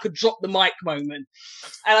 It was like a drop the mic moment.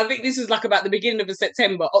 And I think this was like about the beginning of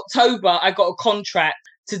September. October, I got a contract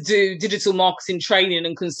to do digital marketing training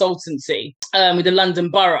and consultancy with the London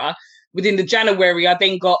Borough. Within the January, I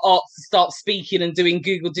then got asked to start speaking and doing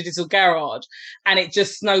Google Digital Garage. And it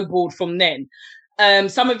just snowballed from then.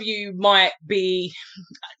 Some of you might be,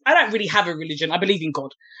 I don't really have a religion. I believe in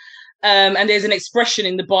God. And there's an expression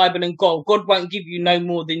in the Bible and God won't give you no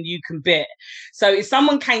more than you can bear. So if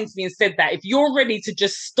someone came to me and said that, if you're ready to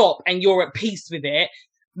just stop and you're at peace with it,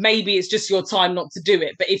 maybe it's just your time not to do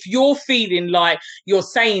it. But if you're feeling like you're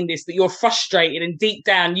saying this, but you're frustrated and deep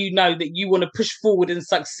down, you know that you want to push forward and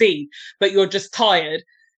succeed, but you're just tired,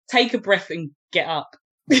 take a breath and get up.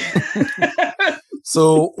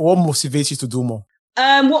 So what motivates you to do more?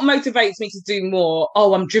 What motivates me to do more?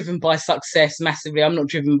 Oh, I'm driven by success massively. I'm not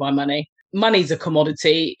driven by money. Money's a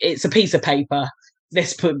commodity. It's a piece of paper.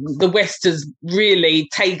 The West has really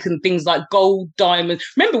taken things like gold, diamonds.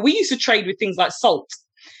 Remember, we used to trade with things like salt.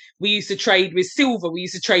 We used to trade with silver. We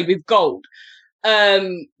used to trade with gold.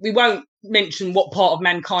 We won't mention what part of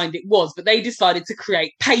mankind it was, but they decided to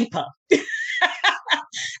create paper.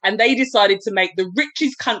 And they decided to make the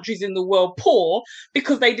richest countries in the world poor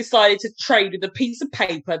because they decided to trade with a piece of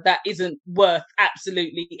paper that isn't worth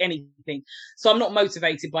absolutely anything. So I'm not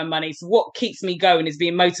motivated by money. So what keeps me going is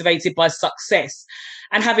being motivated by success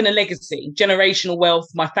and having a legacy, generational wealth,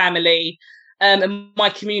 my family, and my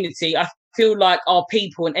community. I feel like our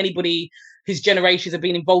people and anybody whose generations have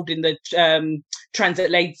been involved in the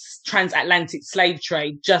transatlantic slave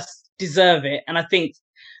trade just deserve it. And I think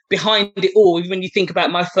behind it all, even when you think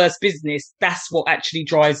about my first business, that's what actually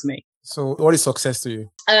drives me. So what is success to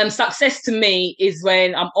you? Success to me is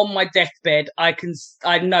when I'm on my deathbed, I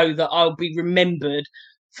know that I'll be remembered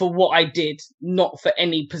for what I did, not for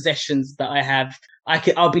any possessions that I have.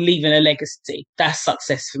 I'll be leaving a legacy. That's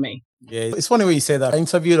success for me. Yeah, it's funny when you say that. I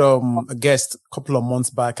interviewed a guest a couple of months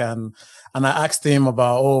back, and I asked him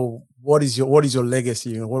about, what is your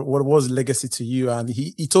legacy? What was legacy to you? And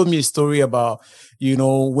he told me a story about,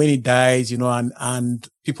 when he dies, and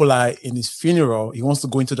people are in his funeral. He wants to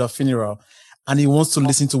go into the funeral and he wants to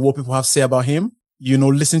listen to what people have to say about him.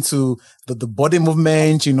 Listen to the body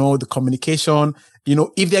movement, the communication,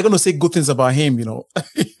 if they're going to say good things about him,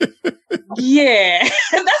 Yeah,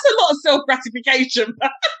 that's a lot of self-gratification.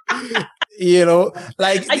 I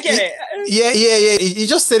get it. Yeah. He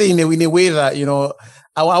just said it in a way that,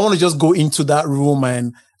 I want to just go into that room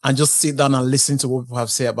and just sit down and listen to what people have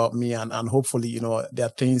to say about me. And hopefully, there are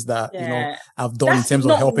things that, I've done in terms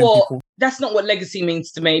of helping people. That's not what legacy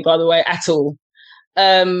means to me, by the way, at all.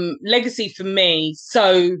 Legacy for me.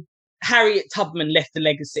 So Harriet Tubman left a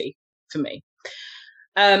legacy for me.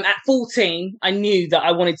 At 14, I knew that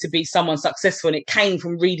I wanted to be someone successful, and it came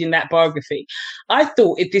from reading that biography. I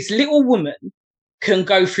thought, if this little woman can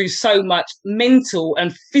go through so much mental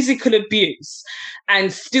and physical abuse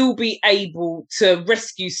and still be able to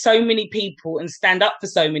rescue so many people and stand up for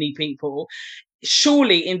so many people,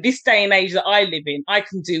 surely in this day and age that I live in, I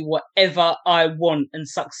can do whatever I want and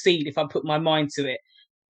succeed if I put my mind to it.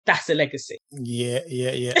 That's a legacy. Yeah.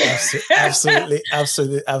 Absolutely. I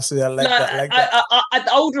like that.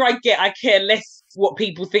 The older I get, I care less what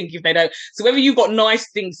people think if they don't. So whether you've got nice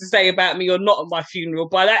things to say about me or not at my funeral,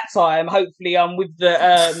 by that time, hopefully I'm with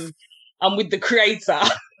the creator.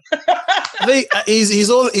 I think his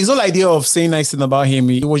whole idea of saying nice things about him,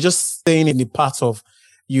 he was just saying in the part of,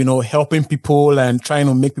 helping people and trying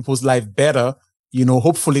to make people's life better.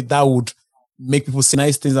 Hopefully that would make people say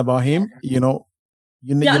nice things about him,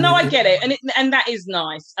 I get it. And that is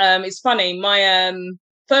nice. It's funny. My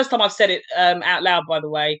first time I've said it out loud, by the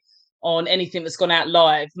way, on anything that's gone out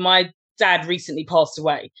live, my dad recently passed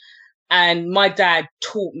away. And my dad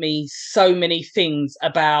taught me so many things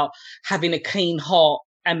about having a clean heart,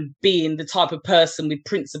 and being the type of person with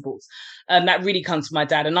principles. That really comes from my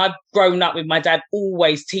dad. And I've grown up with my dad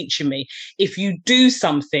always teaching me, if you do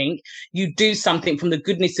something from the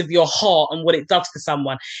goodness of your heart and what it does for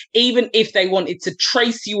someone. Even if they wanted to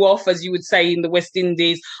trace you off, as you would say in the West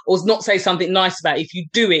Indies, or not say something nice about it, if you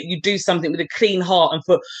do something with a clean heart and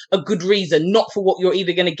for a good reason, not for what you're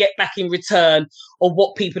either going to get back in return or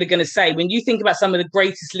what people are going to say. When you think about some of the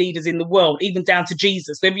greatest leaders in the world, even down to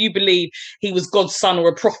Jesus, whether you believe he was God's son or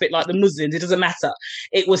a prophet like the Muslims, it doesn't matter.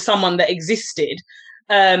 It was someone that existed.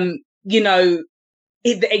 The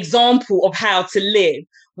example of how to live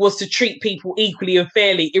was to treat people equally and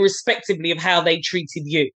fairly, irrespectively of how they treated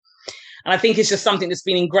you. And I think it's just something that's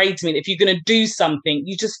been ingrained to me, that if you're going to do something,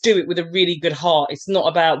 you just do it with a really good heart. It's not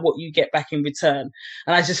about what you get back in return.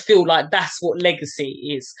 And I just feel like that's what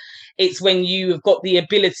legacy is. It's when you have got the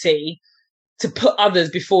ability to put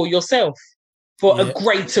others before yourself for a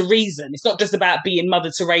greater reason. It's not just about being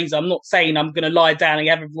Mother Teresa. I'm not saying I'm going to lie down and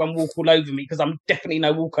have everyone walk all over me, because I'm definitely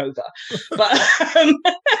no walkover. But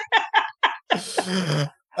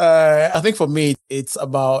I think for me, it's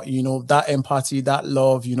about, that empathy, that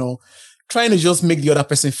love, trying to just make the other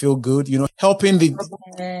person feel good, helping the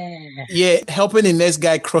next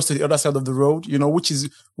guy cross to the other side of the road, which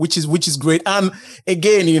is great. And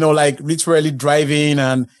again, like literally driving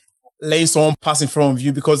and letting someone pass in front of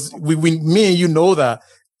you, because me and you know that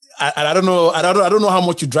I don't know how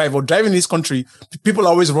much you drive, or driving in this country, people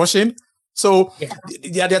are always rushing. So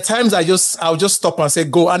there are times I'll just stop and say,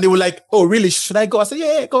 go. And they were like, oh, really? Should I go? I said,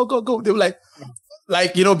 yeah, go. They were like,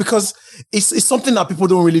 because it's something that people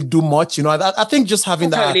don't really do much, I think just having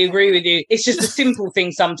that. I totally agree with you. It's just the simple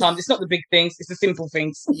things sometimes. It's not the big things. It's the simple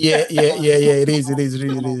things. Yeah. It is.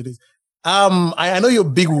 I know you're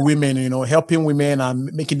big with women, helping women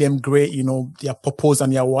and making them great, their purpose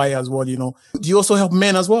and their why as well, Do you also help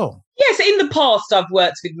men as well? Yes, in the past I've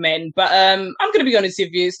worked with men, but I'm going to be honest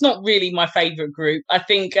with you, it's not really my favourite group. I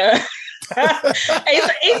think whoever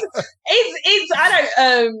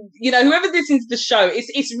listens to the show,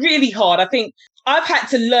 it's really hard. I think I've had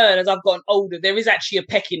to learn as I've gotten older, there is actually a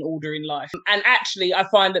pecking order in life. And actually, I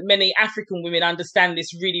find that many African women understand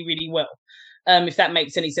this really, really well. If that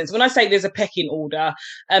makes any sense. When I say there's a pecking order,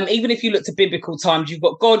 even if you look to biblical times, you've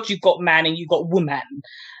got God, you've got man, and you've got woman.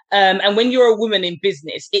 And when you're a woman in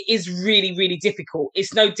business, it is really, really difficult.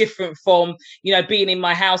 It's no different from, being in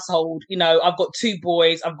my household. I've got 2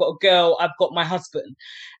 boys, I've got a girl, I've got my husband,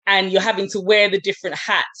 and you're having to wear the different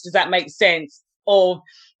hats. Does that make sense? Of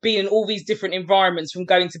being in all these different environments, from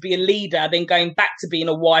going to be a leader, then going back to being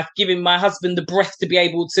a wife, giving my husband the breath to be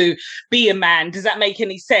able to be a man. Does that make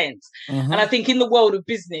any sense? Mm-hmm. And I think in the world of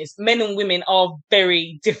business, men and women are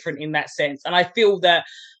very different in that sense. And I feel that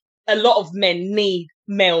a lot of men need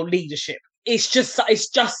male leadership. It's just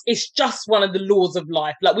one of the laws of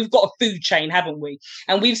life. Like, we've got a food chain, haven't we?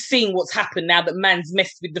 And we've seen what's happened now that man's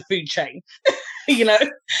messed with the food chain.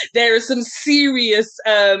 There are some serious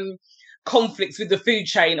conflicts with the food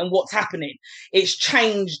chain and what's happening. It's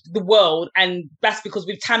changed the world, and that's because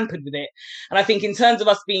we've tampered with it. And I think in terms of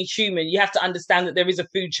us being human, you have to understand that there is a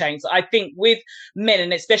food chain. So I think with men,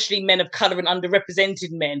 and especially men of colour and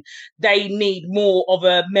underrepresented men, they need more of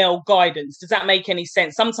a male guidance. Does that make any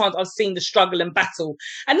sense? Sometimes I've seen the struggle and battle,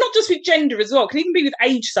 and not just with gender as well, it can even be with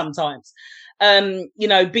age sometimes.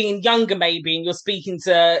 Being younger maybe, and you're speaking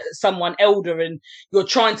to someone elder and you're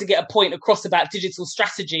trying to get a point across about digital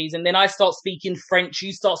strategies, and then I start speaking French,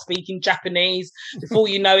 you start speaking Japanese. Before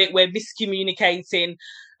you know it, we're miscommunicating.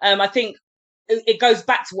 I think it goes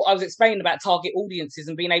back to what I was explaining about target audiences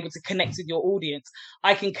and being able to connect with your audience.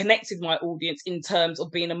 I can connect with my audience in terms of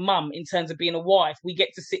being a mum, in terms of being a wife. We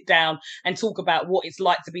get to sit down and talk about what it's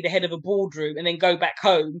like to be the head of a boardroom and then go back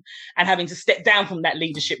home and having to step down from that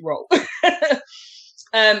leadership role.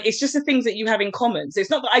 It's just the things that you have in common. So it's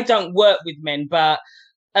not that I don't work with men, but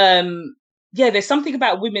there's something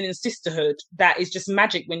about women and sisterhood that is just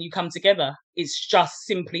magic when you come together. It's just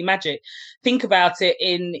simply magic. Think about it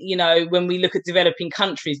when we look at developing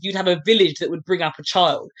countries, you'd have a village that would bring up a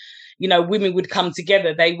child. Women would come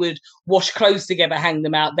together, they would wash clothes together, hang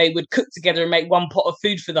them out, they would cook together and make one pot of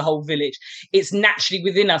food for the whole village. It's naturally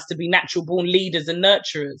within us to be natural born leaders and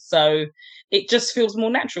nurturers. So it just feels more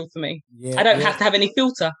natural for me. I don't have to have any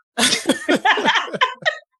filter.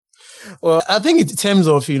 Well, I think in terms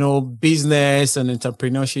of, business and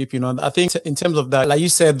entrepreneurship, I think in terms of that, like you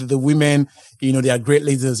said, the women, they are great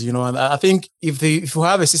leaders, and I think if you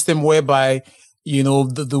have a system whereby,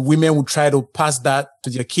 the women will try to pass that to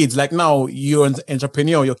their kids. Like, now you're an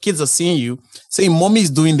entrepreneur, your kids are seeing you saying, mommy is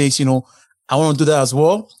doing this, I want to do that as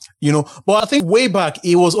well, but I think way back,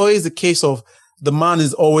 it was always the case of the man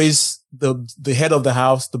is always the head of the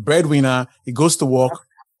house, the breadwinner, he goes to work,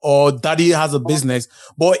 or daddy has a business.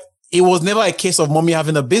 But it was never a case of mommy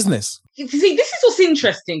having a business. You see, this is what's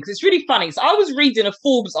interesting because it's really funny. So I was reading a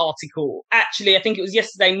Forbes article, actually, I think it was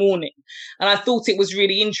yesterday morning, and I thought it was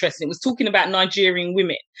really interesting. It was talking about Nigerian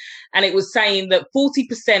women, and it was saying that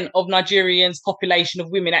 40% of Nigerians' population of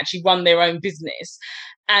women actually run their own business.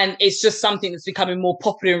 And it's just something that's becoming more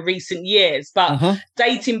popular in recent years. But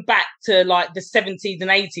dating back to like the 70s and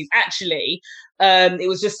 80s, actually, it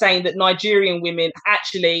was just saying that Nigerian women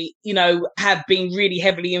actually, you know, have been really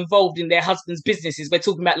heavily involved in their husbands' businesses. We're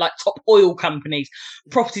talking about like top oil companies,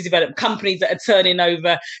 property development companies that are turning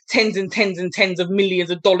over tens and tens and tens of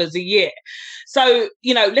millions of dollars a year. So,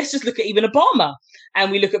 you know, let's just look at even Obama. And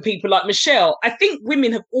we look at people like Michelle. I think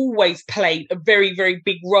women have always played a very, very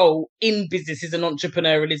big role in businesses and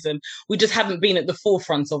entrepreneurialism. We just haven't been at the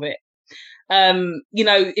forefront of it. You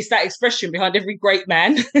know, it's that expression behind every great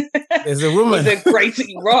man. There's a woman. There's a great,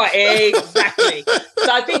 right, exactly. So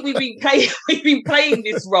I think we've been playing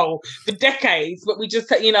this role for decades, but we just,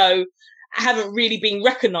 you know, haven't really been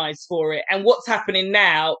recognised for it. And what's happening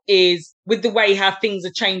now is with the way how things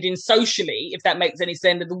are changing socially, if that makes any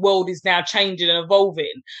sense, that the world is now changing and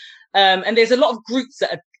evolving. And there's a lot of groups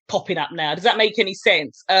that are popping up now. Does that make any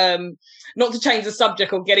sense? Not to change the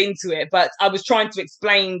subject or get into it, but I was trying to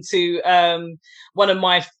explain to one of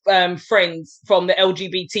my friends from the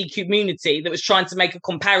LGBT community that was trying to make a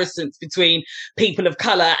comparison between people of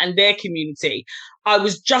colour and their community. I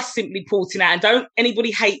was just simply pointing out, and don't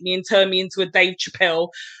anybody hate me and turn me into a Dave Chappelle,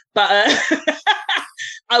 but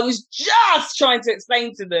I was just trying to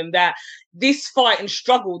explain to them that this fight and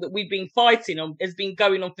struggle that we've been fighting on has been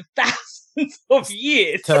going on for thousands of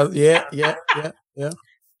years. Yeah.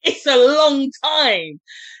 It's a long time.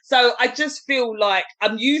 So I just feel like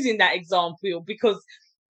I'm using that example because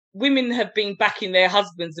women have been backing their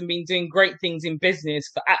husbands and been doing great things in business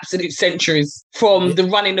for absolute centuries, from the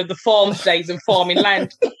running of the farm days and farming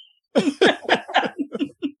land.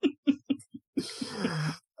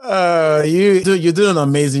 You do an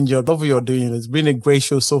amazing job. Love what you're doing. It's been a great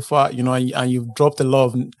show so far, you know, and you've dropped a lot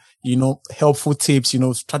of, you know, helpful tips, you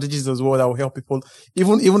know, strategies as well that will help people,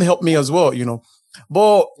 even help me as well, you know.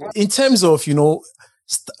 But in terms of, you know,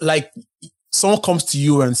 like someone comes to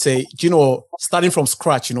you and say, you know, starting from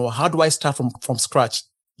scratch, you know, how do I start from scratch?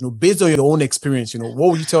 You know, based on your own experience, you know,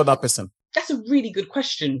 what would you tell that person? That's a really good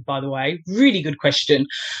question, by the way. Really good question.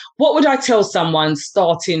 What would I tell someone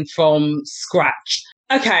starting from scratch?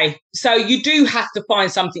 Okay, so you do have to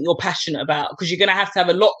find something you're passionate about, because you're going to have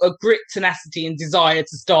a lot of grit, tenacity and desire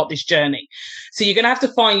to start this journey. So you're going to have to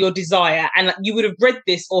find your desire. And you would have read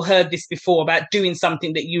this or heard this before about doing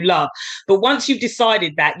something that you love. But once you've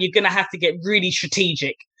decided that, you're going to have to get really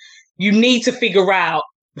strategic. You need to figure out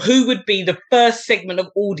who would be the first segment of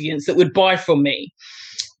audience that would buy from me.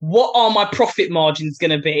 What are my profit margins going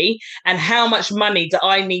to be, and how much money do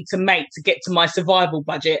I need to make to get to my survival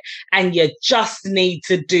budget? And you just need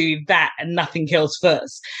to do that and nothing else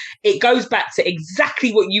first. It goes back to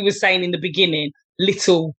exactly what you were saying in the beginning,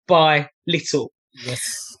 little by little.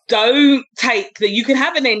 Yes. Don't take that. You can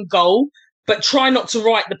have an end goal, but try not to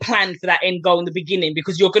write the plan for that end goal in the beginning,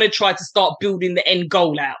 because you're going to try to start building the end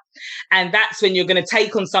goal out. And that's when you're going to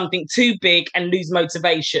take on something too big and lose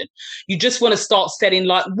motivation. You just want to start selling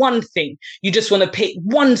like one thing. You just want to pick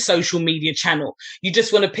one social media channel. You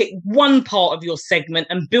just want to pick one part of your segment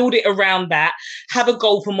and build it around that. Have a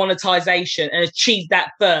goal for monetization and achieve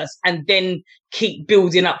that first, and then keep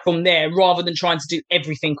building up from there, rather than trying to do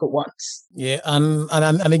everything at once. Yeah.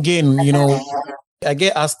 And again, you know, I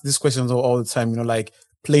get asked these questions all the time, you know, like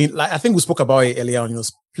playing, like I think we spoke about it earlier on, you know,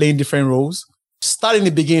 playing different roles. Start in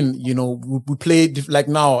the beginning, you know, we play, like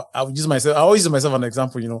now, I always use myself as an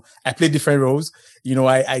example, you know, I play different roles. You know,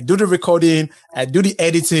 I do the recording, I do the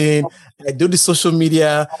editing, I do the social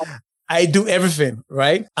media, I do everything,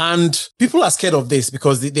 right? And people are scared of this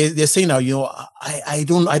because they're saying now, you know, I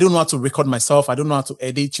don't know how to record myself. I don't know how to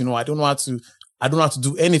edit, you know, I don't know how to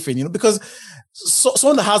do anything, you know, because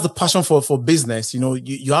someone that has the passion for business, you know,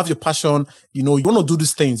 you have your passion, you know, you want to do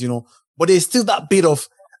these things, you know, but there's still that bit of,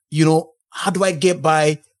 you know, how do I get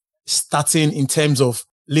by starting in terms of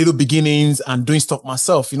little beginnings and doing stuff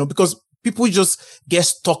myself, you know, because people just get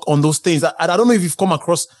stuck on those things. I don't know if you've come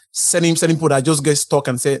across certain people that just get stuck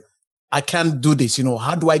and say, I can't do this, you know,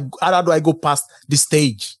 how do I go past this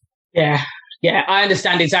stage? Yeah, I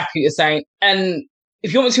understand exactly what you're saying. And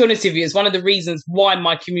if you want me to be honest with you, it's one of the reasons why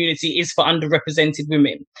my community is for underrepresented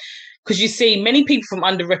women. Because you see, many people from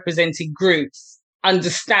underrepresented groups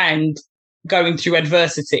understand going through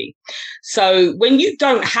adversity. So when you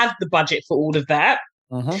don't have the budget for all of that,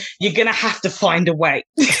 You're going to have to find a way.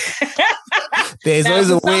 There's now, always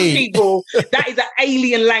a way. Some people, that is an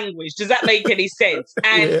alien language. Does that make any sense?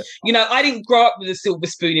 And, I didn't grow up with a silver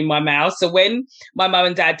spoon in my mouth. So when my mum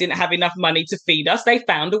and dad didn't have enough money to feed us, they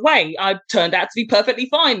found a way. I turned out to be perfectly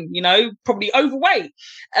fine, probably overweight.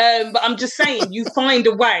 But I'm just saying, you find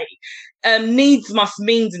a way. Needs must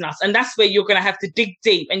means in us. And that's where you're going to have to dig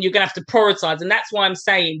deep and you're going to have to prioritize. And that's why I'm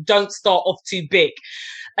saying don't start off too big.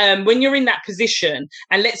 When you're in that position,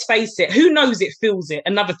 and let's face it, who knows it feels it.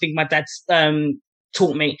 Another thing my dad's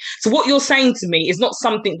taught me. So what you're saying to me is not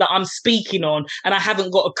something that I'm speaking on and I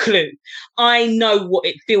haven't got a clue. I know what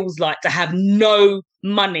it feels like to have no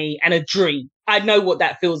money and a dream. I know what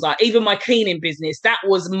that feels like. Even my cleaning business, that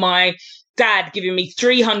was my dad giving me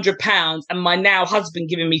 £300 and my now husband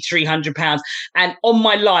giving me £300. And on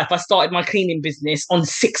my life, I started my cleaning business on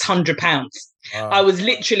 £600. Wow. I was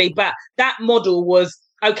literally, but that model was,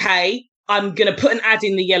 okay, I'm going to put an ad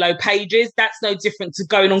in the Yellow Pages. That's no different to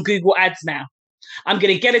going on Google Ads now. I'm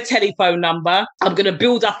going to get a telephone number. I'm going to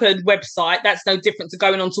build up a website. That's no different to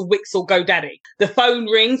going on to Wix or GoDaddy. The phone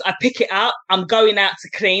rings. I pick it up. I'm going out to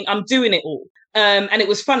clean. I'm doing it all. And it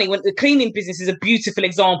was funny when the cleaning business is a beautiful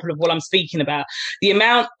example of what I'm speaking about. The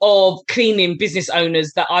amount of cleaning business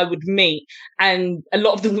owners that I would meet, and a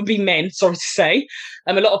lot of them would be men, sorry to say.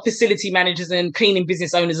 A lot of facility managers and cleaning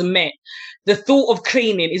business owners are men. The thought of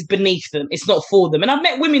cleaning is beneath them. It's not for them. And I've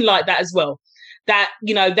met women like that as well. That,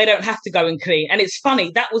 they don't have to go and clean. And it's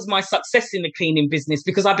funny, that was my success in the cleaning business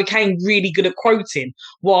because I became really good at quoting.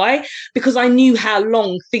 Why? Because I knew how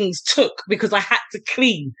long things took because I had to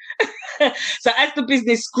clean. So as the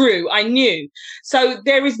business grew, I knew. So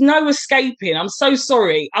there is no escaping. I'm so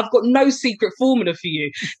sorry. I've got no secret formula for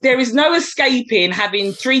you. There is no escaping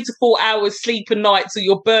having 3 to 4 hours sleep a night till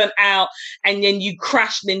you're burnt out and then you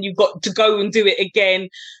crash and then you've got to go and do it again.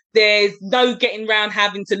 There's no getting around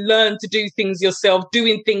having to learn to do things yourself,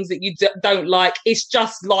 doing things that you don't like. It's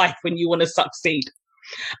just life when you want to succeed.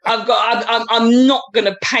 I'm not going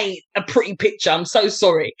to paint a pretty picture. I'm so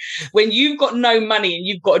sorry. When you've got no money and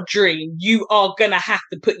you've got a dream, you are going to have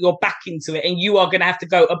to put your back into it and you are going to have to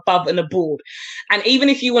go above and aboard. And even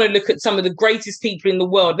if you want to look at some of the greatest people in the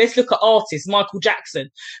world, let's look at artists, Michael Jackson,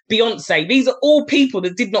 Beyonce. These are all people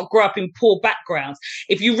that did not grow up in poor backgrounds.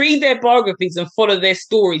 If you read their biographies and follow their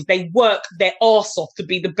stories, they work their arse off to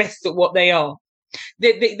be the best at what they are.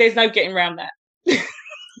 There's no getting around that.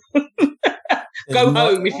 Go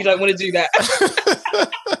home if you don't want to do that.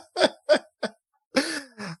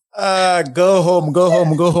 Go home,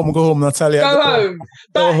 Natalia. Go home.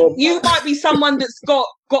 But you might be someone that's got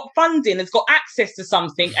funding, has got access to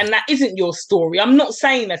something, and that isn't your story. I'm not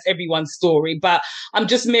saying that's everyone's story, but I'm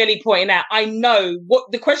just merely pointing out, I know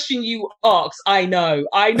what the question you asked. I know.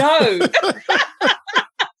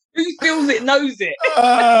 Who feels it knows it.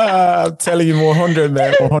 I'm telling you, 100,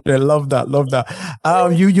 man, 100. Love that.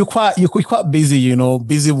 You're quite busy,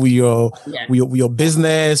 busy with your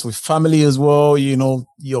business, with family as well,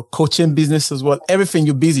 your coaching business as well. Everything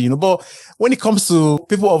you're busy, But when it comes to,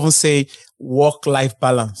 people often say work-life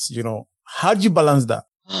balance, how do you balance that?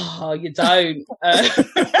 Oh, you don't. I've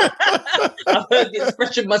heard the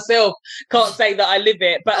expression myself. Can't say that I live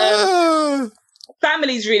it, but.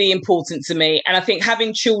 Family is really important to me. And I think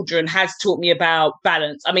having children has taught me about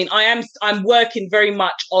balance. I mean, I'm working very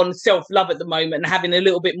much on self-love at the moment and having a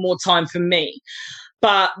little bit more time for me.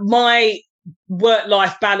 But my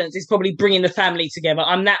work-life balance is probably bringing the family together.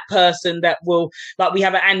 I'm that person that will, like, we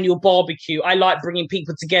have an annual barbecue. I like bringing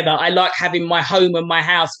people together. I like having my home and my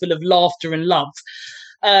house full of laughter and love.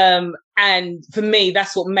 And for me,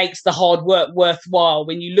 that's what makes the hard work worthwhile.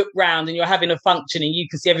 When you look round and you're having a function and you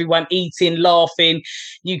can see everyone eating, laughing,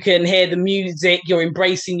 you can hear the music, you're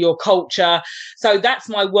embracing your culture. So that's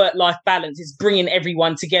my work-life balance, is bringing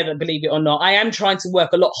everyone together, believe it or not. I am trying to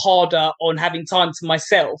work a lot harder on having time to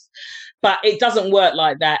myself, but it doesn't work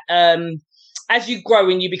like that. As you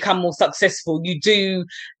grow and you become more successful,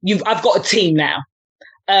 I've got a team now.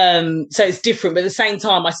 So it's different, but at the same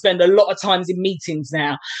time, I spend a lot of times in meetings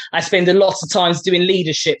now. I spend a lot of times doing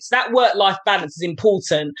leadership. So that work-life balance is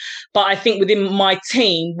important. But I think within my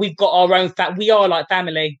team, we've got our own we are like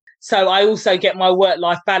family. So I also get my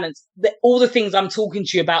work-life balance. All the things I'm talking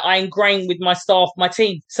to you about, I ingrain with my staff, my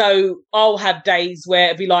team. So I'll have days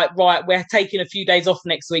where it'll be like, right, we're taking a few days off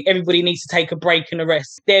next week. Everybody needs to take a break and a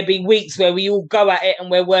rest. There'll be weeks where we all go at it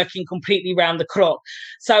and we're working completely round the clock.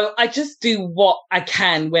 So I just do what I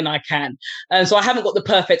can when I can. So I haven't got the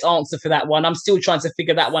perfect answer for that one. I'm still trying to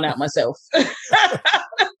figure that one out myself.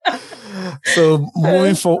 So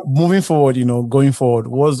moving forward, going forward,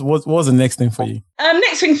 what's the next thing for you?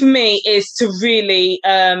 Next thing for me is to really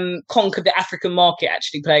conquer the African market.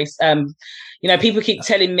 Actually, place. People keep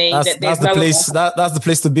telling me that there's that's the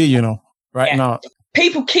place to be. Right now.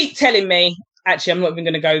 People keep telling me. Actually, I'm not even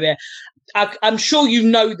going to go there. I'm sure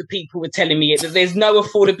the people were telling me it, that there's no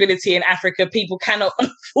affordability in Africa. People cannot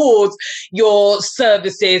afford your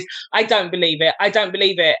services. I don't believe it.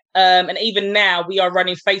 And even now we are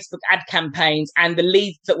running Facebook ad campaigns, and the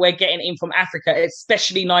leads that we're getting in from Africa,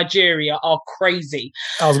 especially Nigeria, are crazy.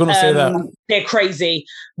 I was going to say that. They're crazy.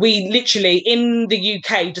 We literally, in the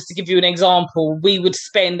UK, just to give you an example, we would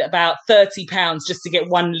spend about £30 just to get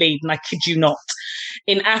one lead. And I kid you not.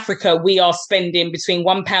 In Africa, we are spending between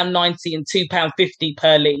 £1.90 and £2.50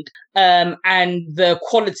 per lead. And the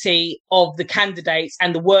quality of the candidates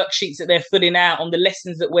and the worksheets that they're filling out on the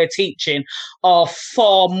lessons that we're teaching are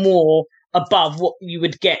far more above what you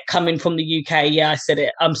would get coming from the UK. Yeah, I said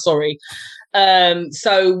it. I'm sorry.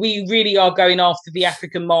 So we really are going after the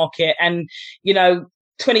African market. And,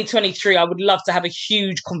 2023, I would love to have a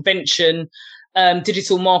huge convention,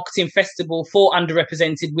 digital marketing festival for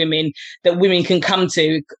underrepresented women that women can come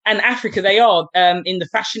to. And Africa, they are in the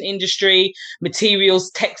fashion industry,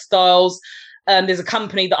 materials, textiles. There's a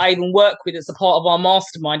company that I even work with that's a part of our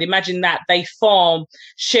mastermind. Imagine that. They farm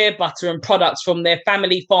shea butter and products from their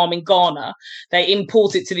family farm in Ghana. They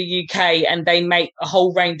import it to the UK and they make a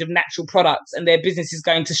whole range of natural products, and their business is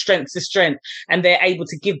going to strength, and they're able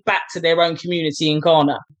to give back to their own community in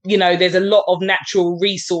Ghana. There's a lot of natural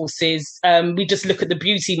resources. We just look at the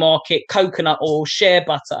beauty market: coconut oil, shea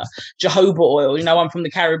butter, jojoba oil. I'm from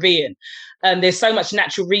the Caribbean. There's so much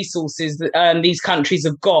natural resources that these countries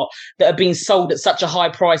have got that are being sold at such a high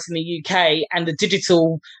price in the UK, and the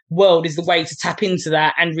digital world is the way to tap into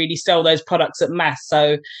that and really sell those products at mass.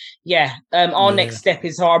 So, our next step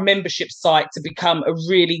is our membership site to become a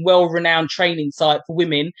really well-renowned training site for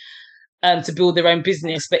women to build their own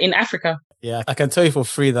business, but in Africa. Yeah, I can tell you for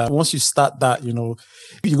free that once you start that, you're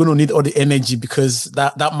going to need all the energy, because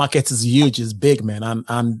that market is huge, it's big, man.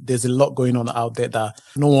 And there's a lot going on out there that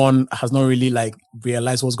no one has not really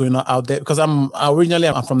realized what's going on out there. Because I'm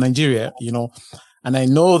from Nigeria, and I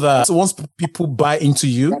know that once people buy into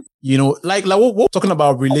you, like we're talking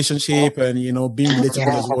about relationship and, being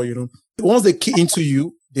relatable as well, once they key into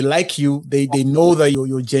you, they like you, they know that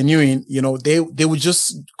you're genuine, they will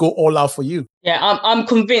just go all out for you. Yeah, I'm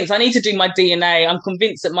convinced. I need to do my DNA. I'm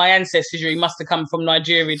convinced that my ancestry must have come from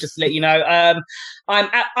Nigeria, just to let you know.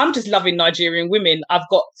 I'm just loving Nigerian women. I've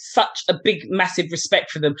got such a big, massive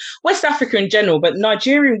respect for them. West Africa in general, but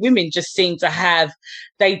Nigerian women just seem to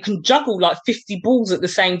they can juggle like 50 balls at the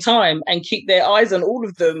same time and keep their eyes on all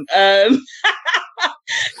of them.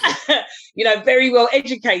 Very well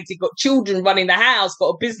educated, got children running the house, got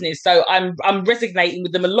a business. So I'm resonating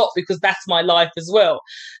with them a lot because that's my life as well.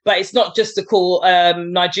 But it's not just to call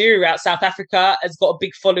Nigeria out. South Africa has got a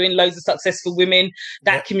big following, loads of successful women.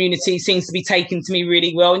 That community seems to be taken to me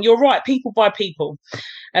really well. And you're right, people buy people.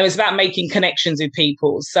 And it's about making connections with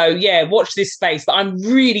people. So watch this space. But I'm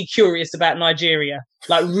really curious about Nigeria,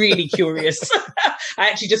 really curious. I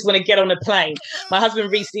actually just want to get on a plane. My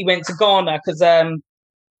husband recently went to Ghana because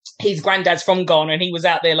his granddad's from Ghana and he was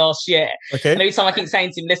out there last year. Okay. And every time I keep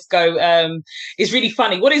saying to him, let's go. It's really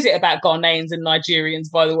funny. What is it about Ghanaians and Nigerians,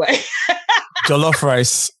 by the way? Jollof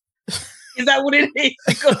rice. Is that what it is?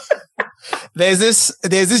 Because there's this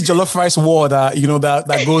jollof rice war that,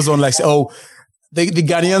 that goes on the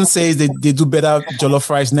Ghanaian says they do better jollof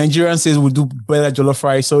rice. Nigerian says we do better jollof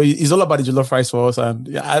rice. So it's all about the jollof rice for us.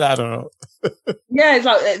 And I don't know. Yeah, it's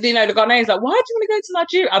the Ghanaians why do you want to go to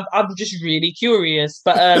Nigeria? I'm just really curious.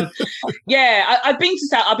 But I've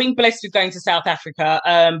been blessed with going to South Africa,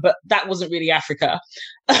 but that wasn't really Africa.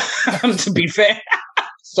 To be fair,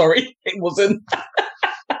 sorry, it wasn't.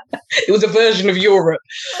 It was a version of Europe.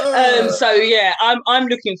 I'm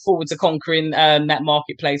looking forward to conquering that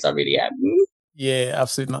marketplace. I really am. Yeah,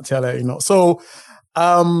 absolutely, Natalia. So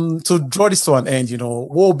to draw this to an end, what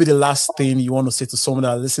will be the last thing you want to say to someone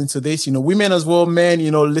that listen to this? Women as well, men,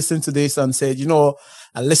 listen to this and said,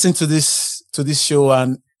 I listened to this show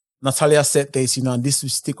and Natalia said this, and this will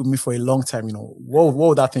stick with me for a long time. What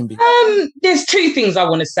would that thing be? There's two things I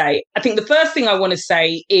want to say. I think the first thing I want to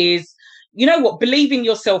say is, you know what? Believe in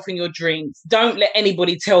yourself and your dreams. Don't let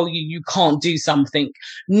anybody tell you can't do something.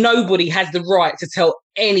 Nobody has the right to tell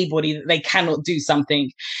anybody that they cannot do something.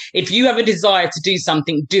 If you have a desire to do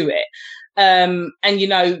something, do it. And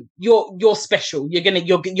you're special.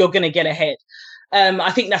 You're gonna get ahead.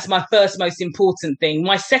 I think that's my first most important thing.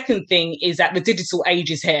 My second thing is that the digital age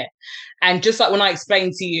is here. And just like when I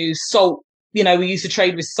explained to you, salt You know, we used to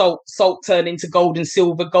trade with salt turned into gold and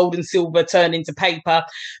silver turned into paper.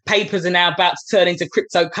 Papers are now about to turn into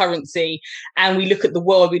cryptocurrency. And we look at the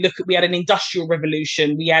world, we had an industrial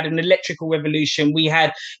revolution, we had an electrical revolution, we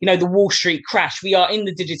had, you know, the Wall Street crash. We are in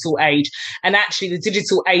the digital age. And actually the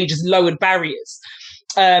digital age has lowered barriers.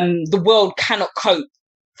 The world cannot cope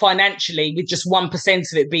financially with just 1%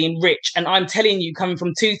 of it being rich. And I'm telling you, coming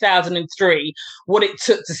from 2003, what it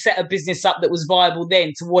took to set a business up that was viable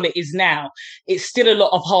then to what it is now, it's still a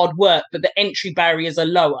lot of hard work, but the entry barriers are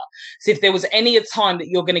lower. So if there was any time that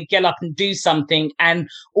you're going to get up and do something and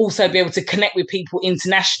also be able to connect with people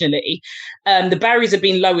internationally, the barriers have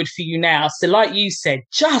been lowered for you now. So like you said,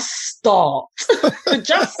 just start.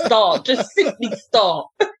 Just simply start.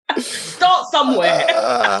 Start somewhere.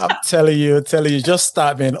 I'm telling you, just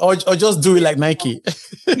start, man, or just do it like Nike.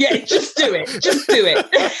 Yeah, just do it. Just do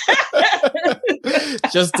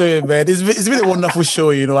it, man. It's been a wonderful show.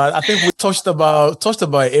 You know, I think we touched about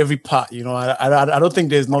every part. You know, I don't think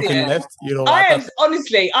there's nothing left. You know,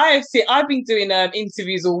 I've been doing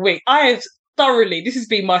interviews all week. This has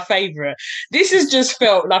been my favorite. This has just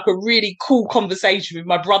felt like a really cool conversation with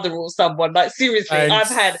my brother or someone. Like, seriously,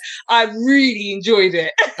 Thanks. I've really enjoyed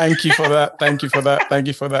it. Thank you for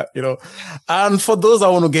that. You know, and for those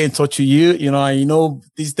that want to get in touch with you, you know,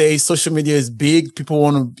 these days social media is big. People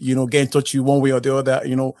want to, you know, get in touch with you one way or the other.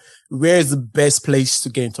 You know, where is the best place to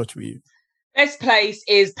get in touch with you? Best place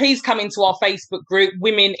is, please come into our Facebook group,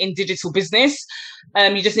 Women in Digital Business.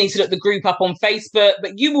 You just need to look the group up on Facebook,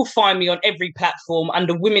 but you will find me on every platform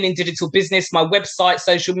under Women in Digital Business, my website,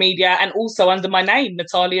 social media, and also under my name,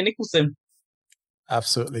 Natalia Nicholson.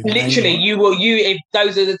 Absolutely. Literally, if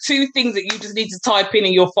those are the two things that you just need to type in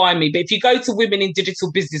and you'll find me. But if you go to Women in Digital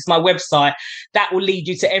Business, my website, that will lead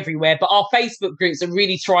you to everywhere. But our Facebook group's a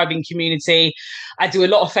really thriving community. I do a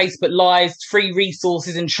lot of Facebook Lives, free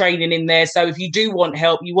resources and training in there. So if you do want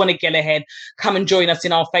help, you want to get ahead, come and join us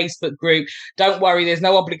in our Facebook group. Don't worry, there's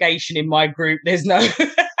no obligation in my group. There's no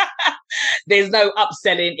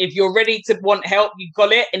upselling. If you're ready to want help, you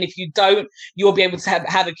got it. And if you don't, you'll be able to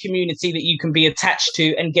have a community that you can be attached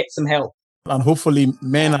to and get some help. And hopefully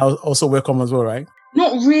men are also welcome as well, right?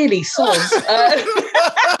 Not really, soz.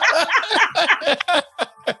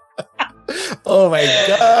 Oh my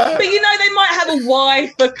God. But, you know, they might have a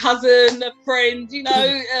wife, a cousin, a friend, you know.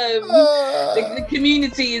 The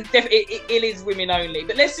community is it is women only.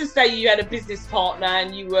 But let's just say you had a business partner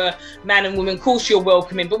and you were man and woman. Of course, you're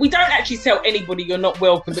welcoming. But we don't actually tell anybody you're not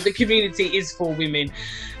welcome. But the community is for women.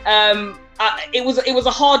 It was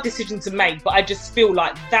a hard decision to make, but I just feel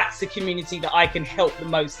like that's the community that I can help the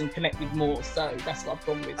most and connect with more. So that's what I've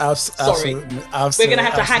gone with. Sorry. We're going to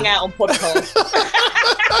have to hang out on podcast.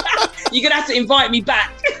 You're going to have to invite me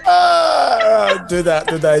back. Do that.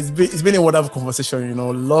 It's been a wonderful conversation, you know.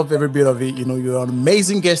 Love every bit of it. You know, you're an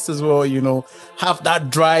amazing guest as well, you know. Have that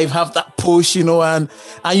drive, have that push, you know, and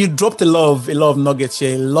you dropped a lot of nuggets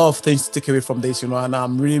here, a lot of things to take away from this, you know, and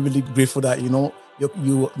I'm really, really grateful that, you know,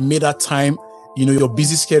 you made that time, you know, your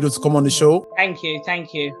busy schedule to come on the show. Thank you.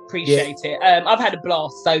 Appreciate it. I've had a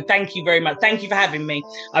blast. So thank you very much. Thank you for having me.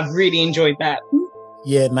 I've really enjoyed that.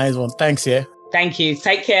 Yeah, nice one. Thanks, yeah. Thank you.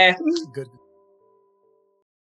 Take care. Good.